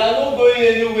 We are not going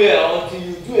anywhere until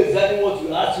you do exactly what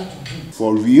we asked you to do.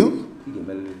 For real?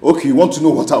 Okay, you want to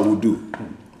know what I will do?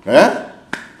 Eh?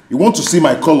 You want to see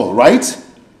my color, right?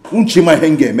 Unchi my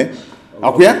hengeme.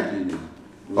 Akuya?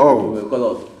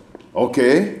 Oh.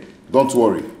 Okay. Don't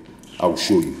worry. I will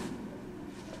show you.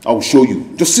 I will show you.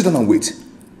 Just sit down and wait.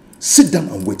 Sit down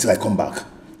and wait till I come back.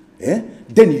 Eh?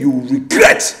 Then you will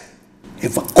regret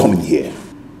ever coming here.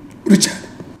 Richard,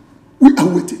 we are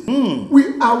waiting.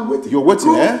 We are waiting. You're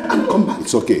waiting, eh? And come back.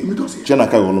 It's okay.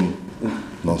 Janaka Olum.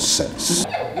 Nonsense.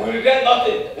 We regret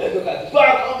nothing. Let's look at it. Go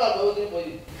and come back. We're waiting for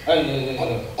you.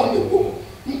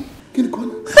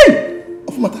 Hey!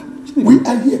 Of matter. We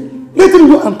are here. Let him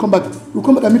go and come back. You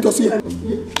come back and meet us here.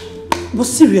 But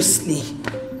seriously,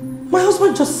 my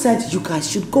husband just said you guys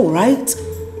should go, right?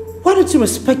 Why don't you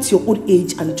respect your old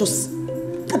age and just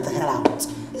get the hell out?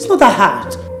 It's not that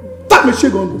hard. That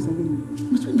Michigan.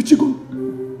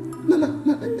 No.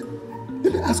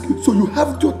 Let me ask you. So you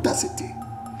have the audacity,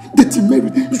 the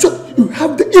temerity, you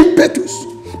have the impetus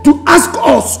to ask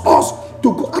us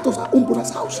to go out of our own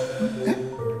brother's house. Eh?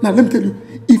 Now let me tell you,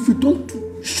 if you don't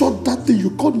shut that thing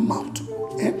you call mouth,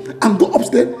 and go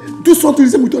upstairs, do something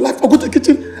with your life, or go to the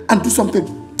kitchen and do something.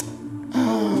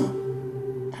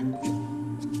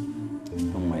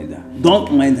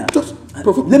 Don't mind her. Just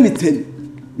let me tell you.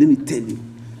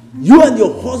 You and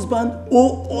your husband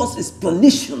owe us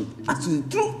explanation as to the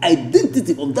true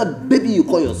identity of that baby you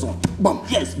call your son. Bam.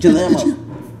 Yes, Listen,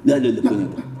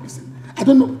 I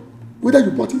don't know whether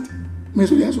you bought it. If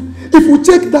we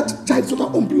check that child's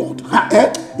own blood,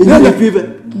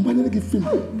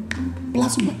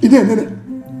 plasma.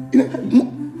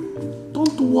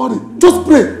 Don't worry. Just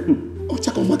pray. Oh,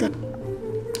 check on my God.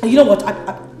 You know what?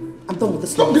 I'm done with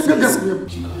this. When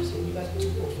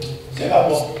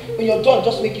you're done,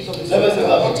 just make use of this.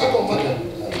 Check on my God.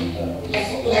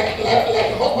 Like a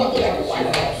husband, like a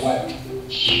wife.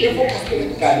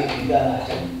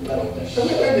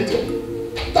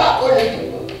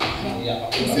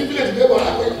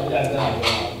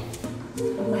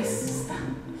 My sister,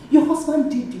 your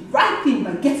husband did the right thing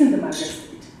by getting them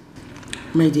arrested.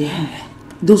 My dear,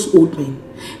 those old men,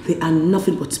 they are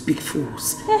nothing but big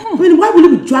fools. I mean, why will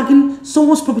you be dragging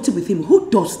someone's property with him? Who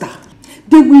does that?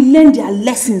 They will learn their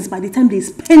lessons by the time they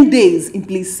spend days in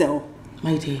police cell.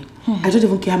 My dear, I don't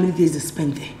even care how many days they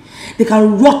spend there. They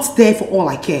can rot there for all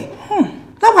I care.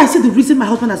 That's why I say the reason my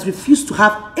husband has refused to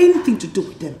have anything to do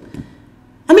with them.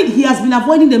 I mean, he has been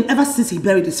avoiding them ever since he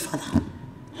buried his father.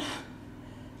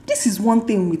 This is one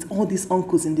thing with all these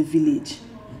uncles in the village.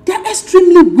 They are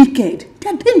extremely wicked. They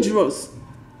are dangerous.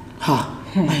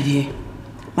 My dear,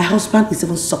 my husband is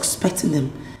even suspecting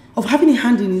them of having a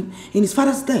hand in his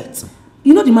father's death.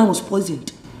 You know the man was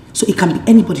poisoned. So it can be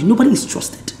anybody. Nobody is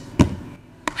trusted.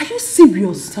 Are you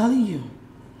serious? I'm telling you.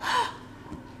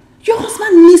 Your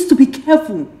husband needs to be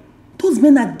careful. Those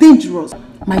men are dangerous.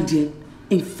 My dear,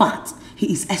 in fact,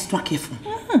 he is extra careful.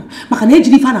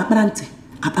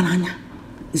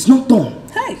 It's not done.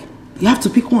 Hey, you have to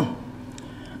pick one.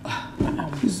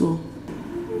 So,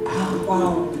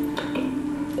 wow.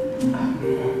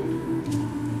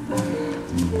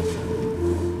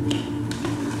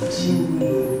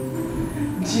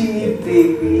 Jimmy,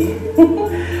 baby.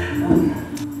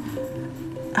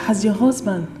 Has your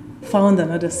husband found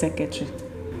another secretary?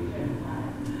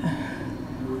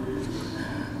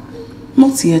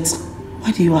 Not yet.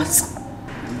 Why do you ask?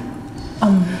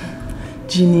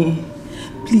 Ginny,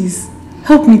 please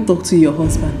help me talk to your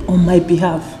husband on my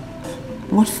behalf.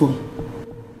 What for?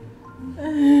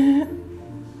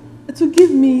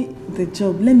 give me the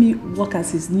job. Let me work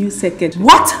as his new secretary.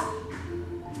 What?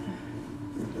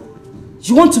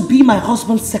 You want to be my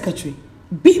husband's secretary?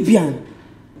 Bibian?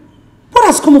 What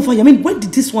has come over you? I mean, when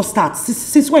did this one start?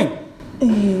 Since when?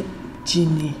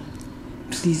 Ginny,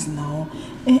 please now.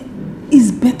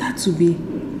 It's better to be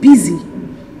busy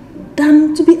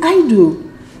than to be idle.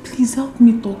 Please help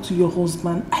me talk to your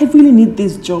husband. I really need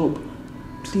this job.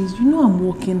 Please, you know I'm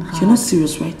working hard. You're not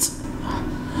serious, right?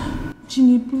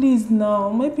 Ginny, please now.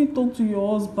 Let me talk to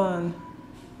your husband.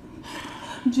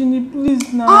 Ginny,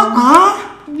 please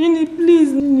now. Ginny,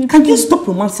 please. Ginny, Can you stop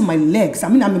romancing my legs? I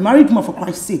mean, I'm a married woman, for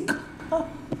Christ's sake.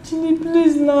 Ginny,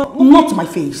 please now. Not my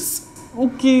face.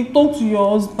 Okay, talk to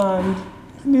your husband.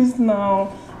 Please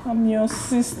now. I'm your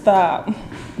sister.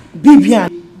 Bibian.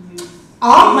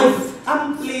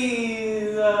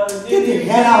 Please. Get the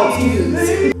hell out of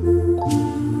here.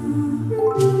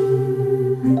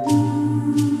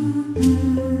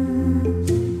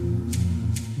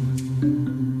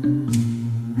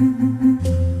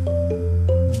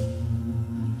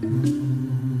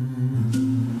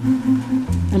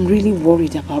 I'm really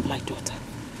worried about my daughter.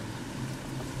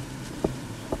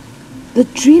 The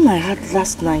dream I had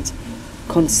last night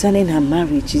concerning her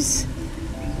marriage is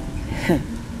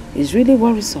really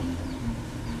worrisome.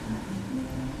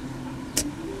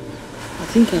 I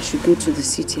think I should go to the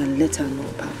city and let her know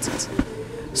about it,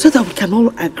 so that we can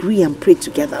all agree and pray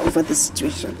together over the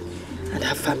situation and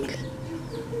her family.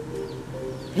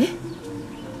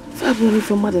 Fabulous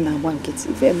for more than I want it.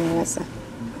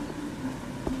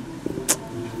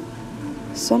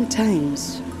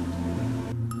 Sometimes.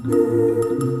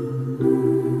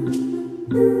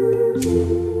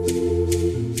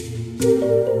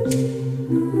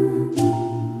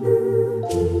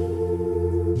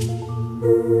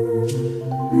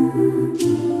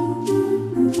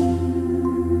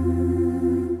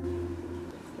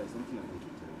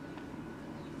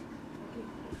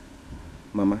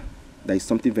 Mama, there is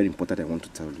something very important I want to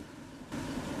tell you.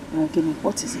 Okay,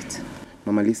 what is it?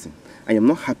 Mama, listen. I am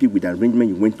not happy with the arrangement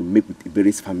you went to make with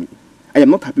Ibere's family. I am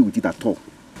not happy with it at all.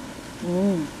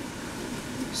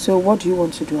 So what do you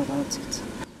want to do about it?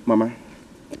 Mama,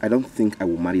 I don't think I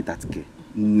will marry that girl.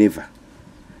 Never.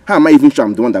 How am I even sure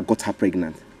I'm the one that got her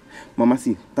pregnant? Mama,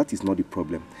 see, that is not the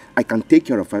problem. I can take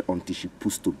care of her until she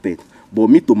puts to bed. But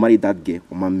me to marry that girl,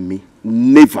 me,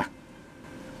 never.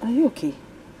 Are you okay?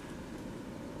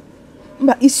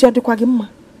 But is your Mama,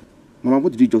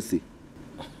 what did you just say?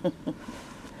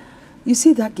 You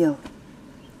see that girl?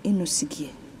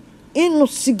 Inusigie,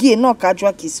 no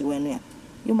kajwa kisiwenya.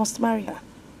 You must marry her.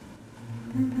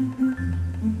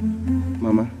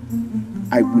 Mama,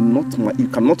 I will not marry. You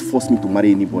cannot force me to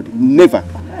marry anybody. Never.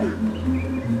 Mama,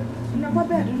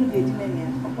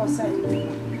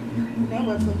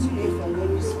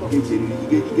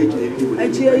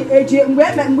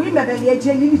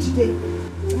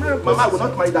 I will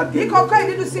not marry that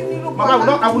girl.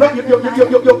 Mama, I will not.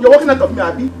 You're walking out of me,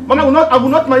 Abby. Mama, I will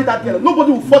not marry that girl.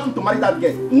 Nobody will force me to marry that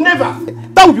girl. Never.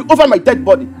 That will be over my dead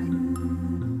body.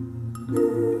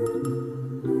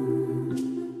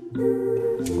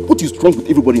 What is wrong with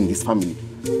everybody in this family?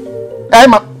 Hey,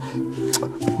 Mama,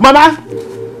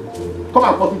 come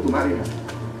and force me to marry her.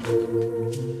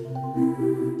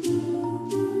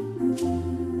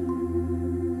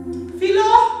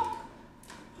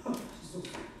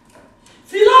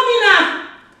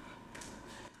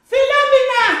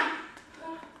 Philomena!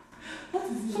 What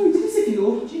is it? Sorry, did you say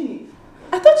Philo? Ginny,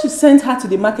 I thought you sent her to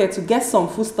the market to get some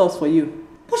foodstuffs for you.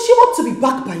 But she ought to be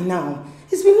back by now.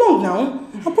 It's been long now.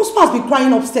 And Prosper has been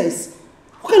crying upstairs.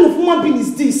 What kind of human being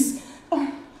is this? Oh,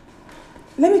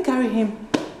 let me carry him.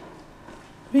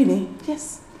 Really?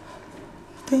 Yes.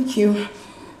 Thank you.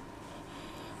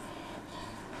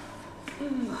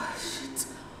 Shit.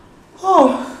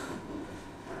 Oh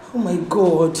my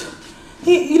God.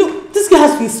 You know, this guy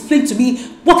has to explain to me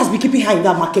what has been keeping her in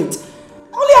that market.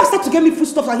 I only asked her to get me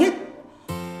foodstuff and yet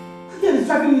it's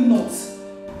driving me nuts.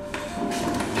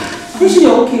 Are you sure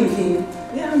you're okay with him?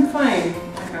 Yeah, I'm fine. I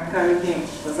can carry him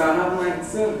because I'll have mine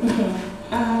soon.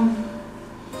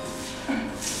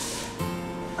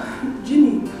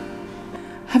 Ginny,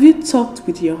 have you talked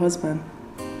with your husband?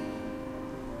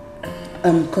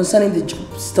 Concerning the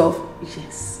job stuff?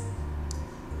 Yes.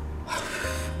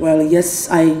 Well, yes,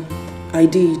 I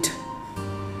did.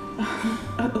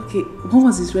 Okay, what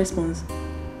was his response?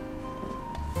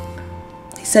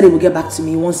 He said he will get back to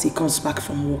me once he comes back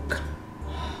from work.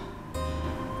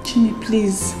 Ginny,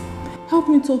 please, help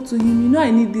me talk to him. You know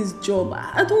I need this job.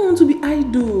 I don't want to be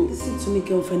idle. Listen to me,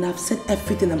 girlfriend. I've said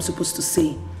everything I'm supposed to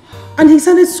say. And he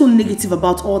sounded so negative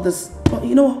about all this. But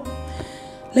you know what?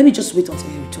 Let me just wait until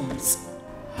he returns.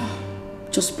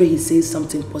 just pray he says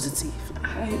something positive.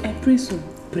 I pray so.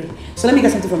 Pray. So let me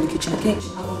get something from the kitchen, okay?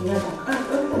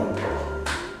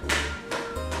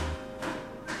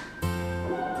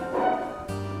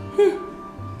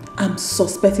 I'm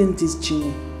suspecting this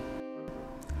Ginny.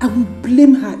 I will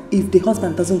blame her if the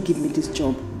husband doesn't give me this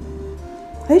job.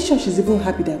 Are you sure she's even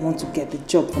happy that I want to get the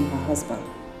job from her husband?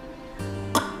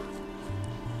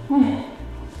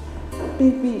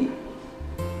 Baby.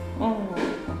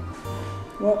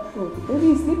 The baby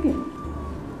is sleeping.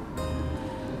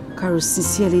 Carol,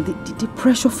 sincerely, the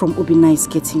pressure from Obinna is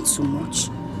getting too much.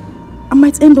 I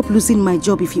might end up losing my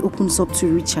job if he opens up to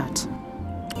Richard.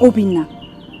 Obinna,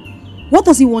 what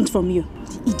does he want from you?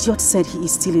 The idiot said he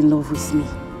is still in love with me.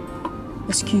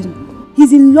 Excuse me.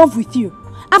 He's in love with you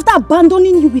after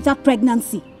abandoning you with that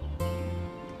pregnancy.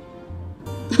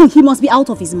 He must be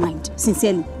out of his mind,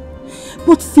 sincerely.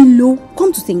 But Philo,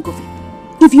 come to think of it,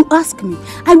 if you ask me,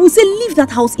 I will say leave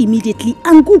that house immediately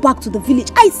and go back to the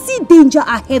village. I see danger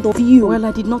ahead of you. Well,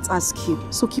 I did not ask you,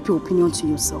 so keep your opinion to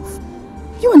yourself.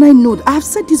 You and I know, I have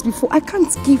said this before, I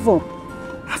can't give up.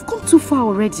 I've gone too far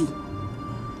already.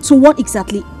 So what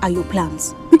exactly are your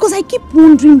plans? Because I keep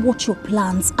wondering what your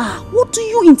plans are. What do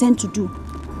you intend to do?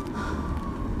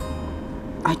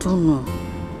 I don't know.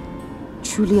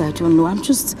 Truly, I don't know. I'm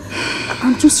just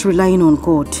relying on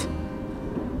God.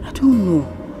 I don't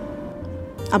know.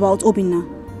 About Obinna,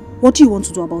 what do you want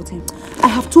to do about him? I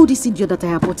have told this idiot that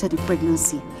I aborted the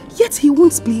pregnancy. Yet he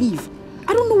won't believe.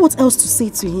 I don't know what else to say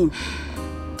to him.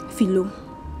 Philo,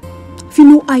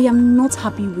 I am not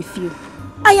happy with you.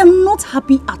 I am not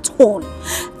happy at all.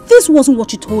 This wasn't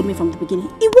what you told me from the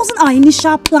beginning. It wasn't our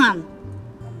initial plan.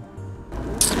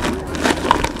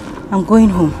 I'm going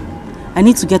home. I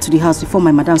need to get to the house before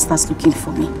my madam starts looking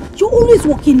for me. You're always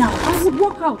walking out. I would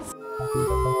walk out.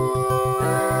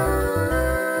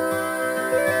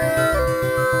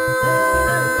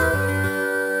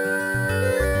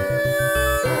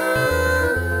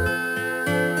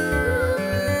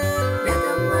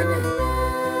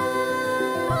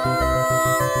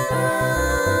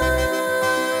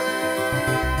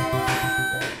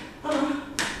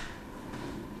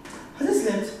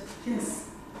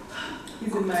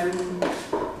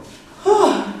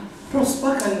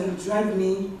 Drive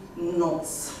me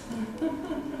nuts.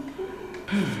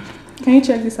 Can you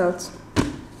check this out?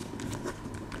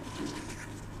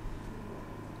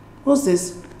 What's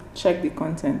this? Check the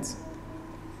content.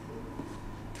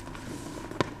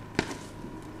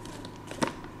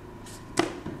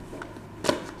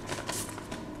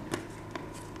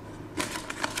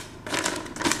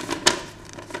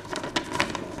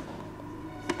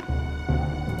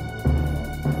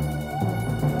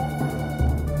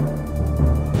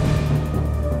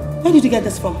 Where did you get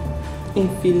this from? In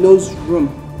Philo's room.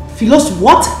 Philo's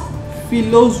what?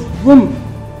 Philo's room.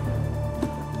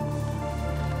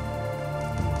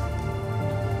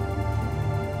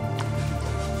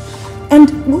 And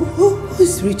who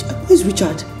is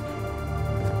Richard?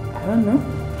 I don't know.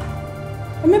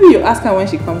 Or maybe you ask her when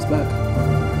she comes back.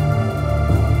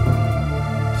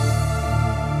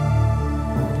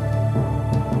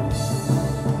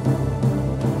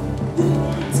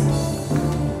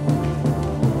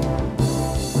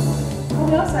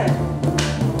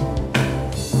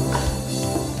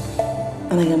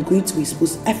 And I am going to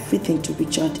expose everything to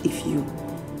Richard if you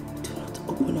do not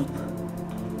open up.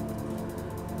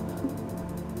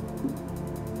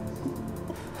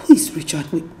 Who is Richard?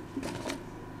 Wait.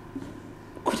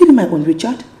 Could it be my own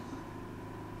Richard?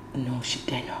 No, she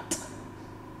dare not.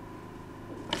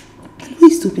 And who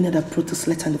is the opener that brought this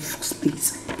letter in the first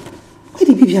place? Why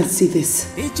did Vivian say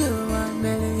this?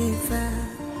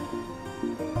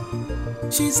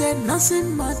 She said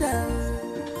nothing mother.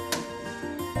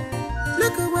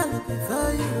 Look away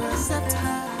before you accept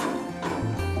her.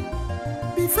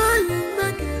 Before you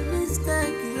make a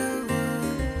mistake,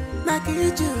 like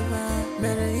Uju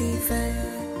Okoli.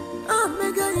 Oh,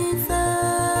 mega you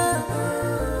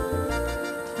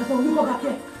come back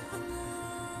here.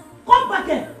 Come back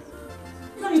here.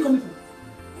 Where are you coming from?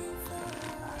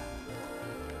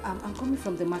 I'm coming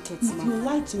from the market, If you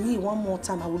lie to me one more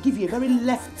time, I will give you a very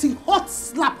lefty hot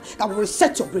slap that will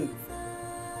reset your brain.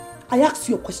 I asked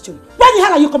you a question. Where the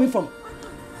hell are you coming from?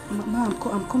 Mama,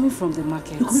 I'm coming from the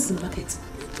market. You're coming from the market?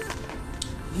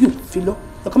 You, Philo,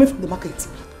 you're coming from the market.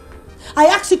 I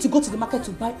asked you to go to the market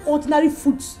to buy ordinary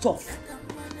food stuff.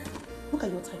 Look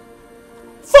at your time.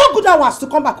 4 good hours to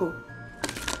come back. Oh.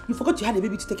 You forgot you had a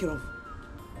baby to take care of.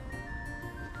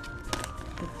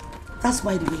 That's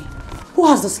by the way. Who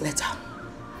has this letter?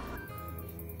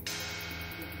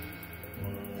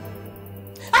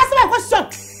 Answer my question!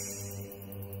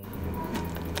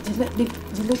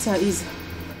 The letter is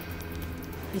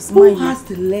It's Who mine. has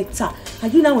the letter? Are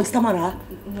you now a stammerer?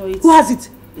 No, it's... Who has it?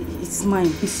 It's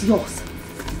mine. It's yours.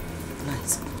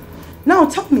 Nice. Now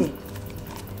tell me,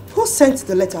 who sent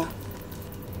the letter?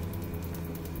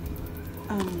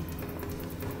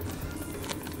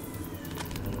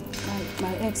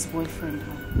 My ex-boyfriend.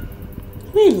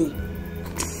 Really?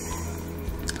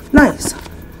 Nice.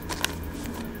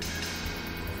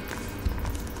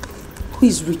 Who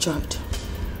is Richard?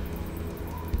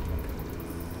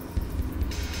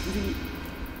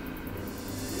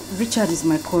 Richard is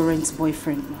my current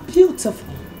boyfriend.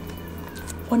 Beautiful.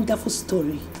 Wonderful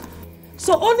story.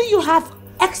 So only you have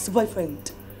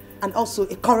ex-boyfriend and also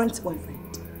a current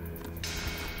boyfriend.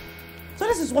 So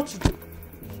this is what you do.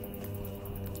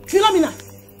 Philomena,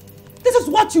 this is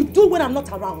what you do when I'm not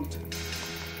around.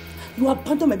 You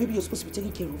abandon my baby you're supposed to be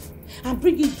taking care of and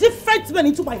bring in different men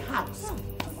into my house.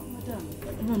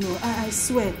 Madam, no, I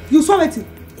swear. You swear it?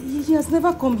 He has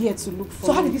never come here to look for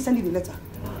So how me. did he send you the letter?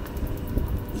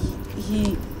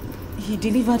 He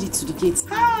delivered it to the gate.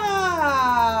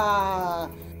 Ah!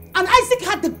 And Isaac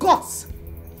had the guts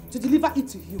to deliver it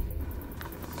to you.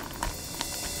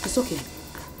 It's okay.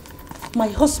 My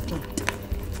husband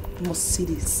must see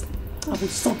this. I will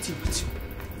sort you with you.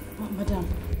 Madam.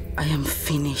 I am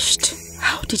finished.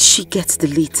 How did she get the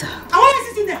letter? I want to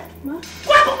sit in there. Ma?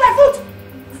 Go and put my foot.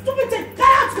 Stupid thing. Get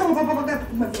out. Come on,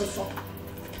 put my foot shop.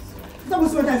 That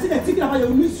was when I see them thinking about your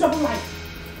miserable life.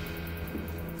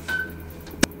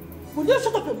 Will you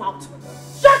shut up your mouth?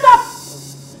 Shut up!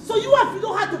 So you and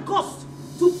Fido had the guts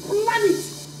to plan it.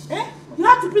 Eh? You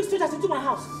have to bring strangers into my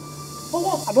house. For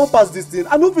what? I don't pass this thing.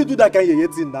 I don't feel do that kind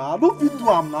of thing now. I don't feel do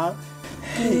am now.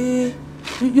 Hey,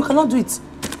 you cannot do it.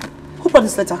 Who brought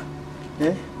this letter?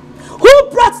 Eh? Who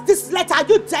brought this letter? Are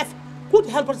you deaf? Who the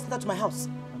hell brought this letter to my house?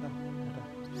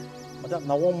 Madam,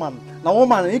 now one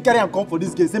man, he carry and come for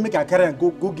this case. Say make I carry and go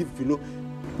give Philo.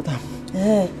 Madam.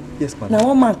 Eh. Yes, madam. Now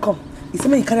one man come. He said,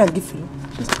 "May you carry and give Philo."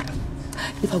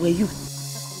 If I were you.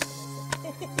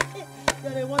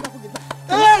 You're a wonderful guy.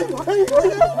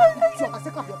 I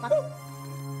said, clap your copy.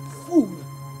 Fool.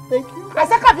 Thank you. I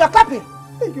said, clap your copy.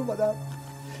 Thank you, madam.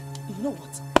 You know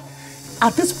what?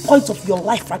 At this point of your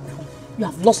life right now, you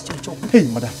have lost your job. Hey,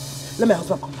 madam. Let my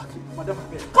husband come back. Madam,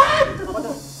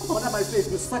 madam, I say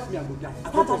if you sack me, I will die.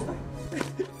 I don't just die.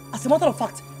 As a matter of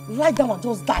fact, lie down and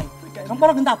just die. I'm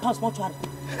not in that house mortuary.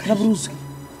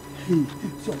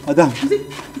 Madam.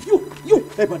 You.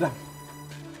 Hey, madam.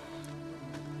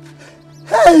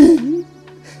 Hey!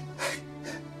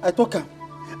 I talk say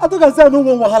I no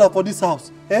want wahala for this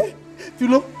house. Eh?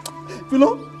 Philo,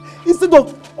 instead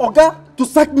of Oga to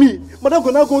sack me, madam go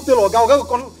now go tell Oga go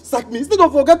come sack me. Instead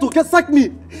of Oga to sack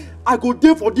me, I go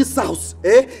there for this house.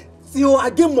 Eh? Till I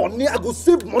get money, I go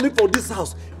save money for this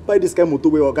house. Buy this guy motor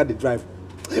where Oga dey drive.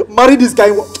 Marry this guy. I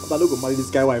no go marry this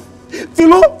guy wife.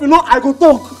 Philo, I go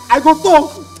talk. I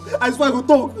swear I go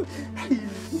talk.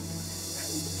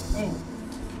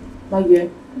 My dear,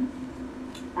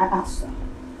 I asked her.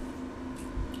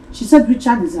 She said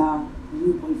Richard is her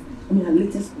new boyfriend. I mean her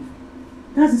latest boyfriend.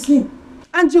 That's his name.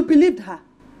 And you believed her?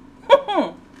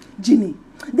 Ginny,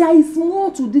 there is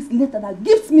more to this letter that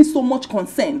gives me so much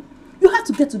concern. You have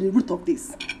to get to the root of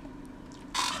this.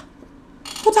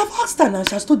 But I've asked her now.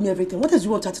 She has told me everything. What else do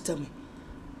you want her to tell me?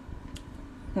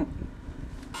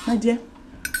 My dear,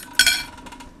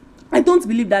 I don't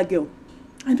believe that girl.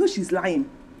 I know she's lying.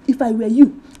 If I were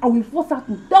you, I will force her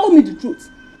to tell me the truth.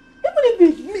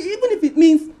 Even if it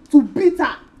means to beat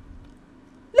her.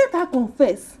 Let her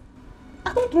confess.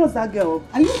 I don't trust that girl.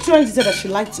 Are you trying to say that she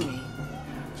lied to me?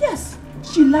 Yes,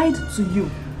 she lied to you.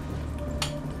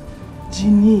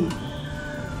 Ginny.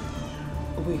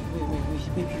 Wait.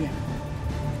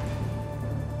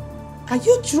 Are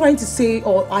you trying to say,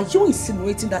 or are you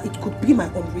insinuating that it could be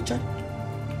my own Richard?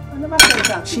 I never said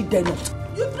that. She dare not.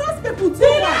 You trust people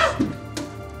too much.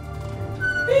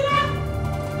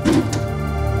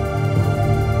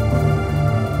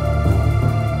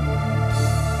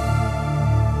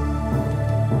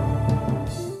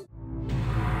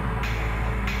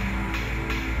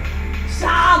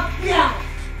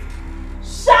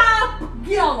 Sharp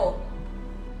girl.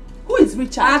 Who is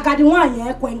Richard? I got the one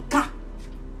here, Kwenka.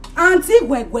 Auntie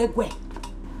Gwegwegwe.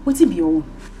 What be your own?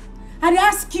 I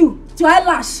ask you to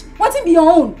eyelash. What be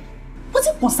your own? What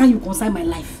concern my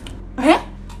life? Eh?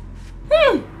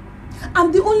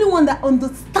 I'm the only one that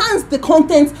understands the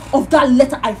contents of that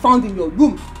letter I found in your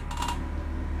room.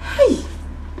 Hey!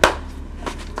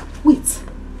 Wait.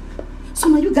 So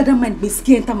now you gather mind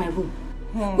basically enter my room.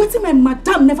 What did my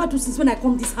madam never do since when I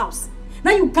come this house?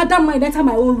 Now you gather mind enter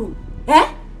my own room.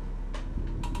 Eh?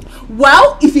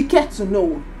 Well, if you care to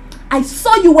know, I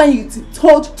saw you when you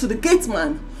told to the gate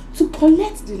man to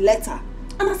collect the letter.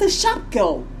 And as a sharp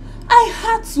girl, I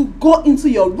had to go into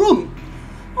your room.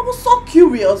 I was so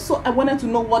curious, so I wanted to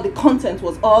know what the content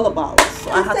was all about.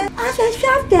 So as a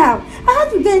sharp girl, I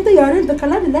had to get into your room to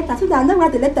collect the letter so that I know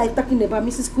what the letter is talking about,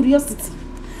 Mrs. Curiosity.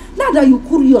 Now that you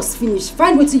curious finish,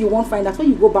 find what you won't find. That's when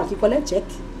you go back, you collect check.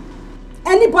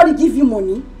 Anybody give you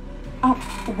money?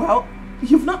 Well,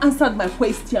 you've not answered my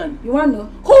question. You want to know?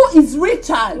 Who is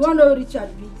Richard? You want to know who Richard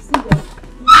be? See there.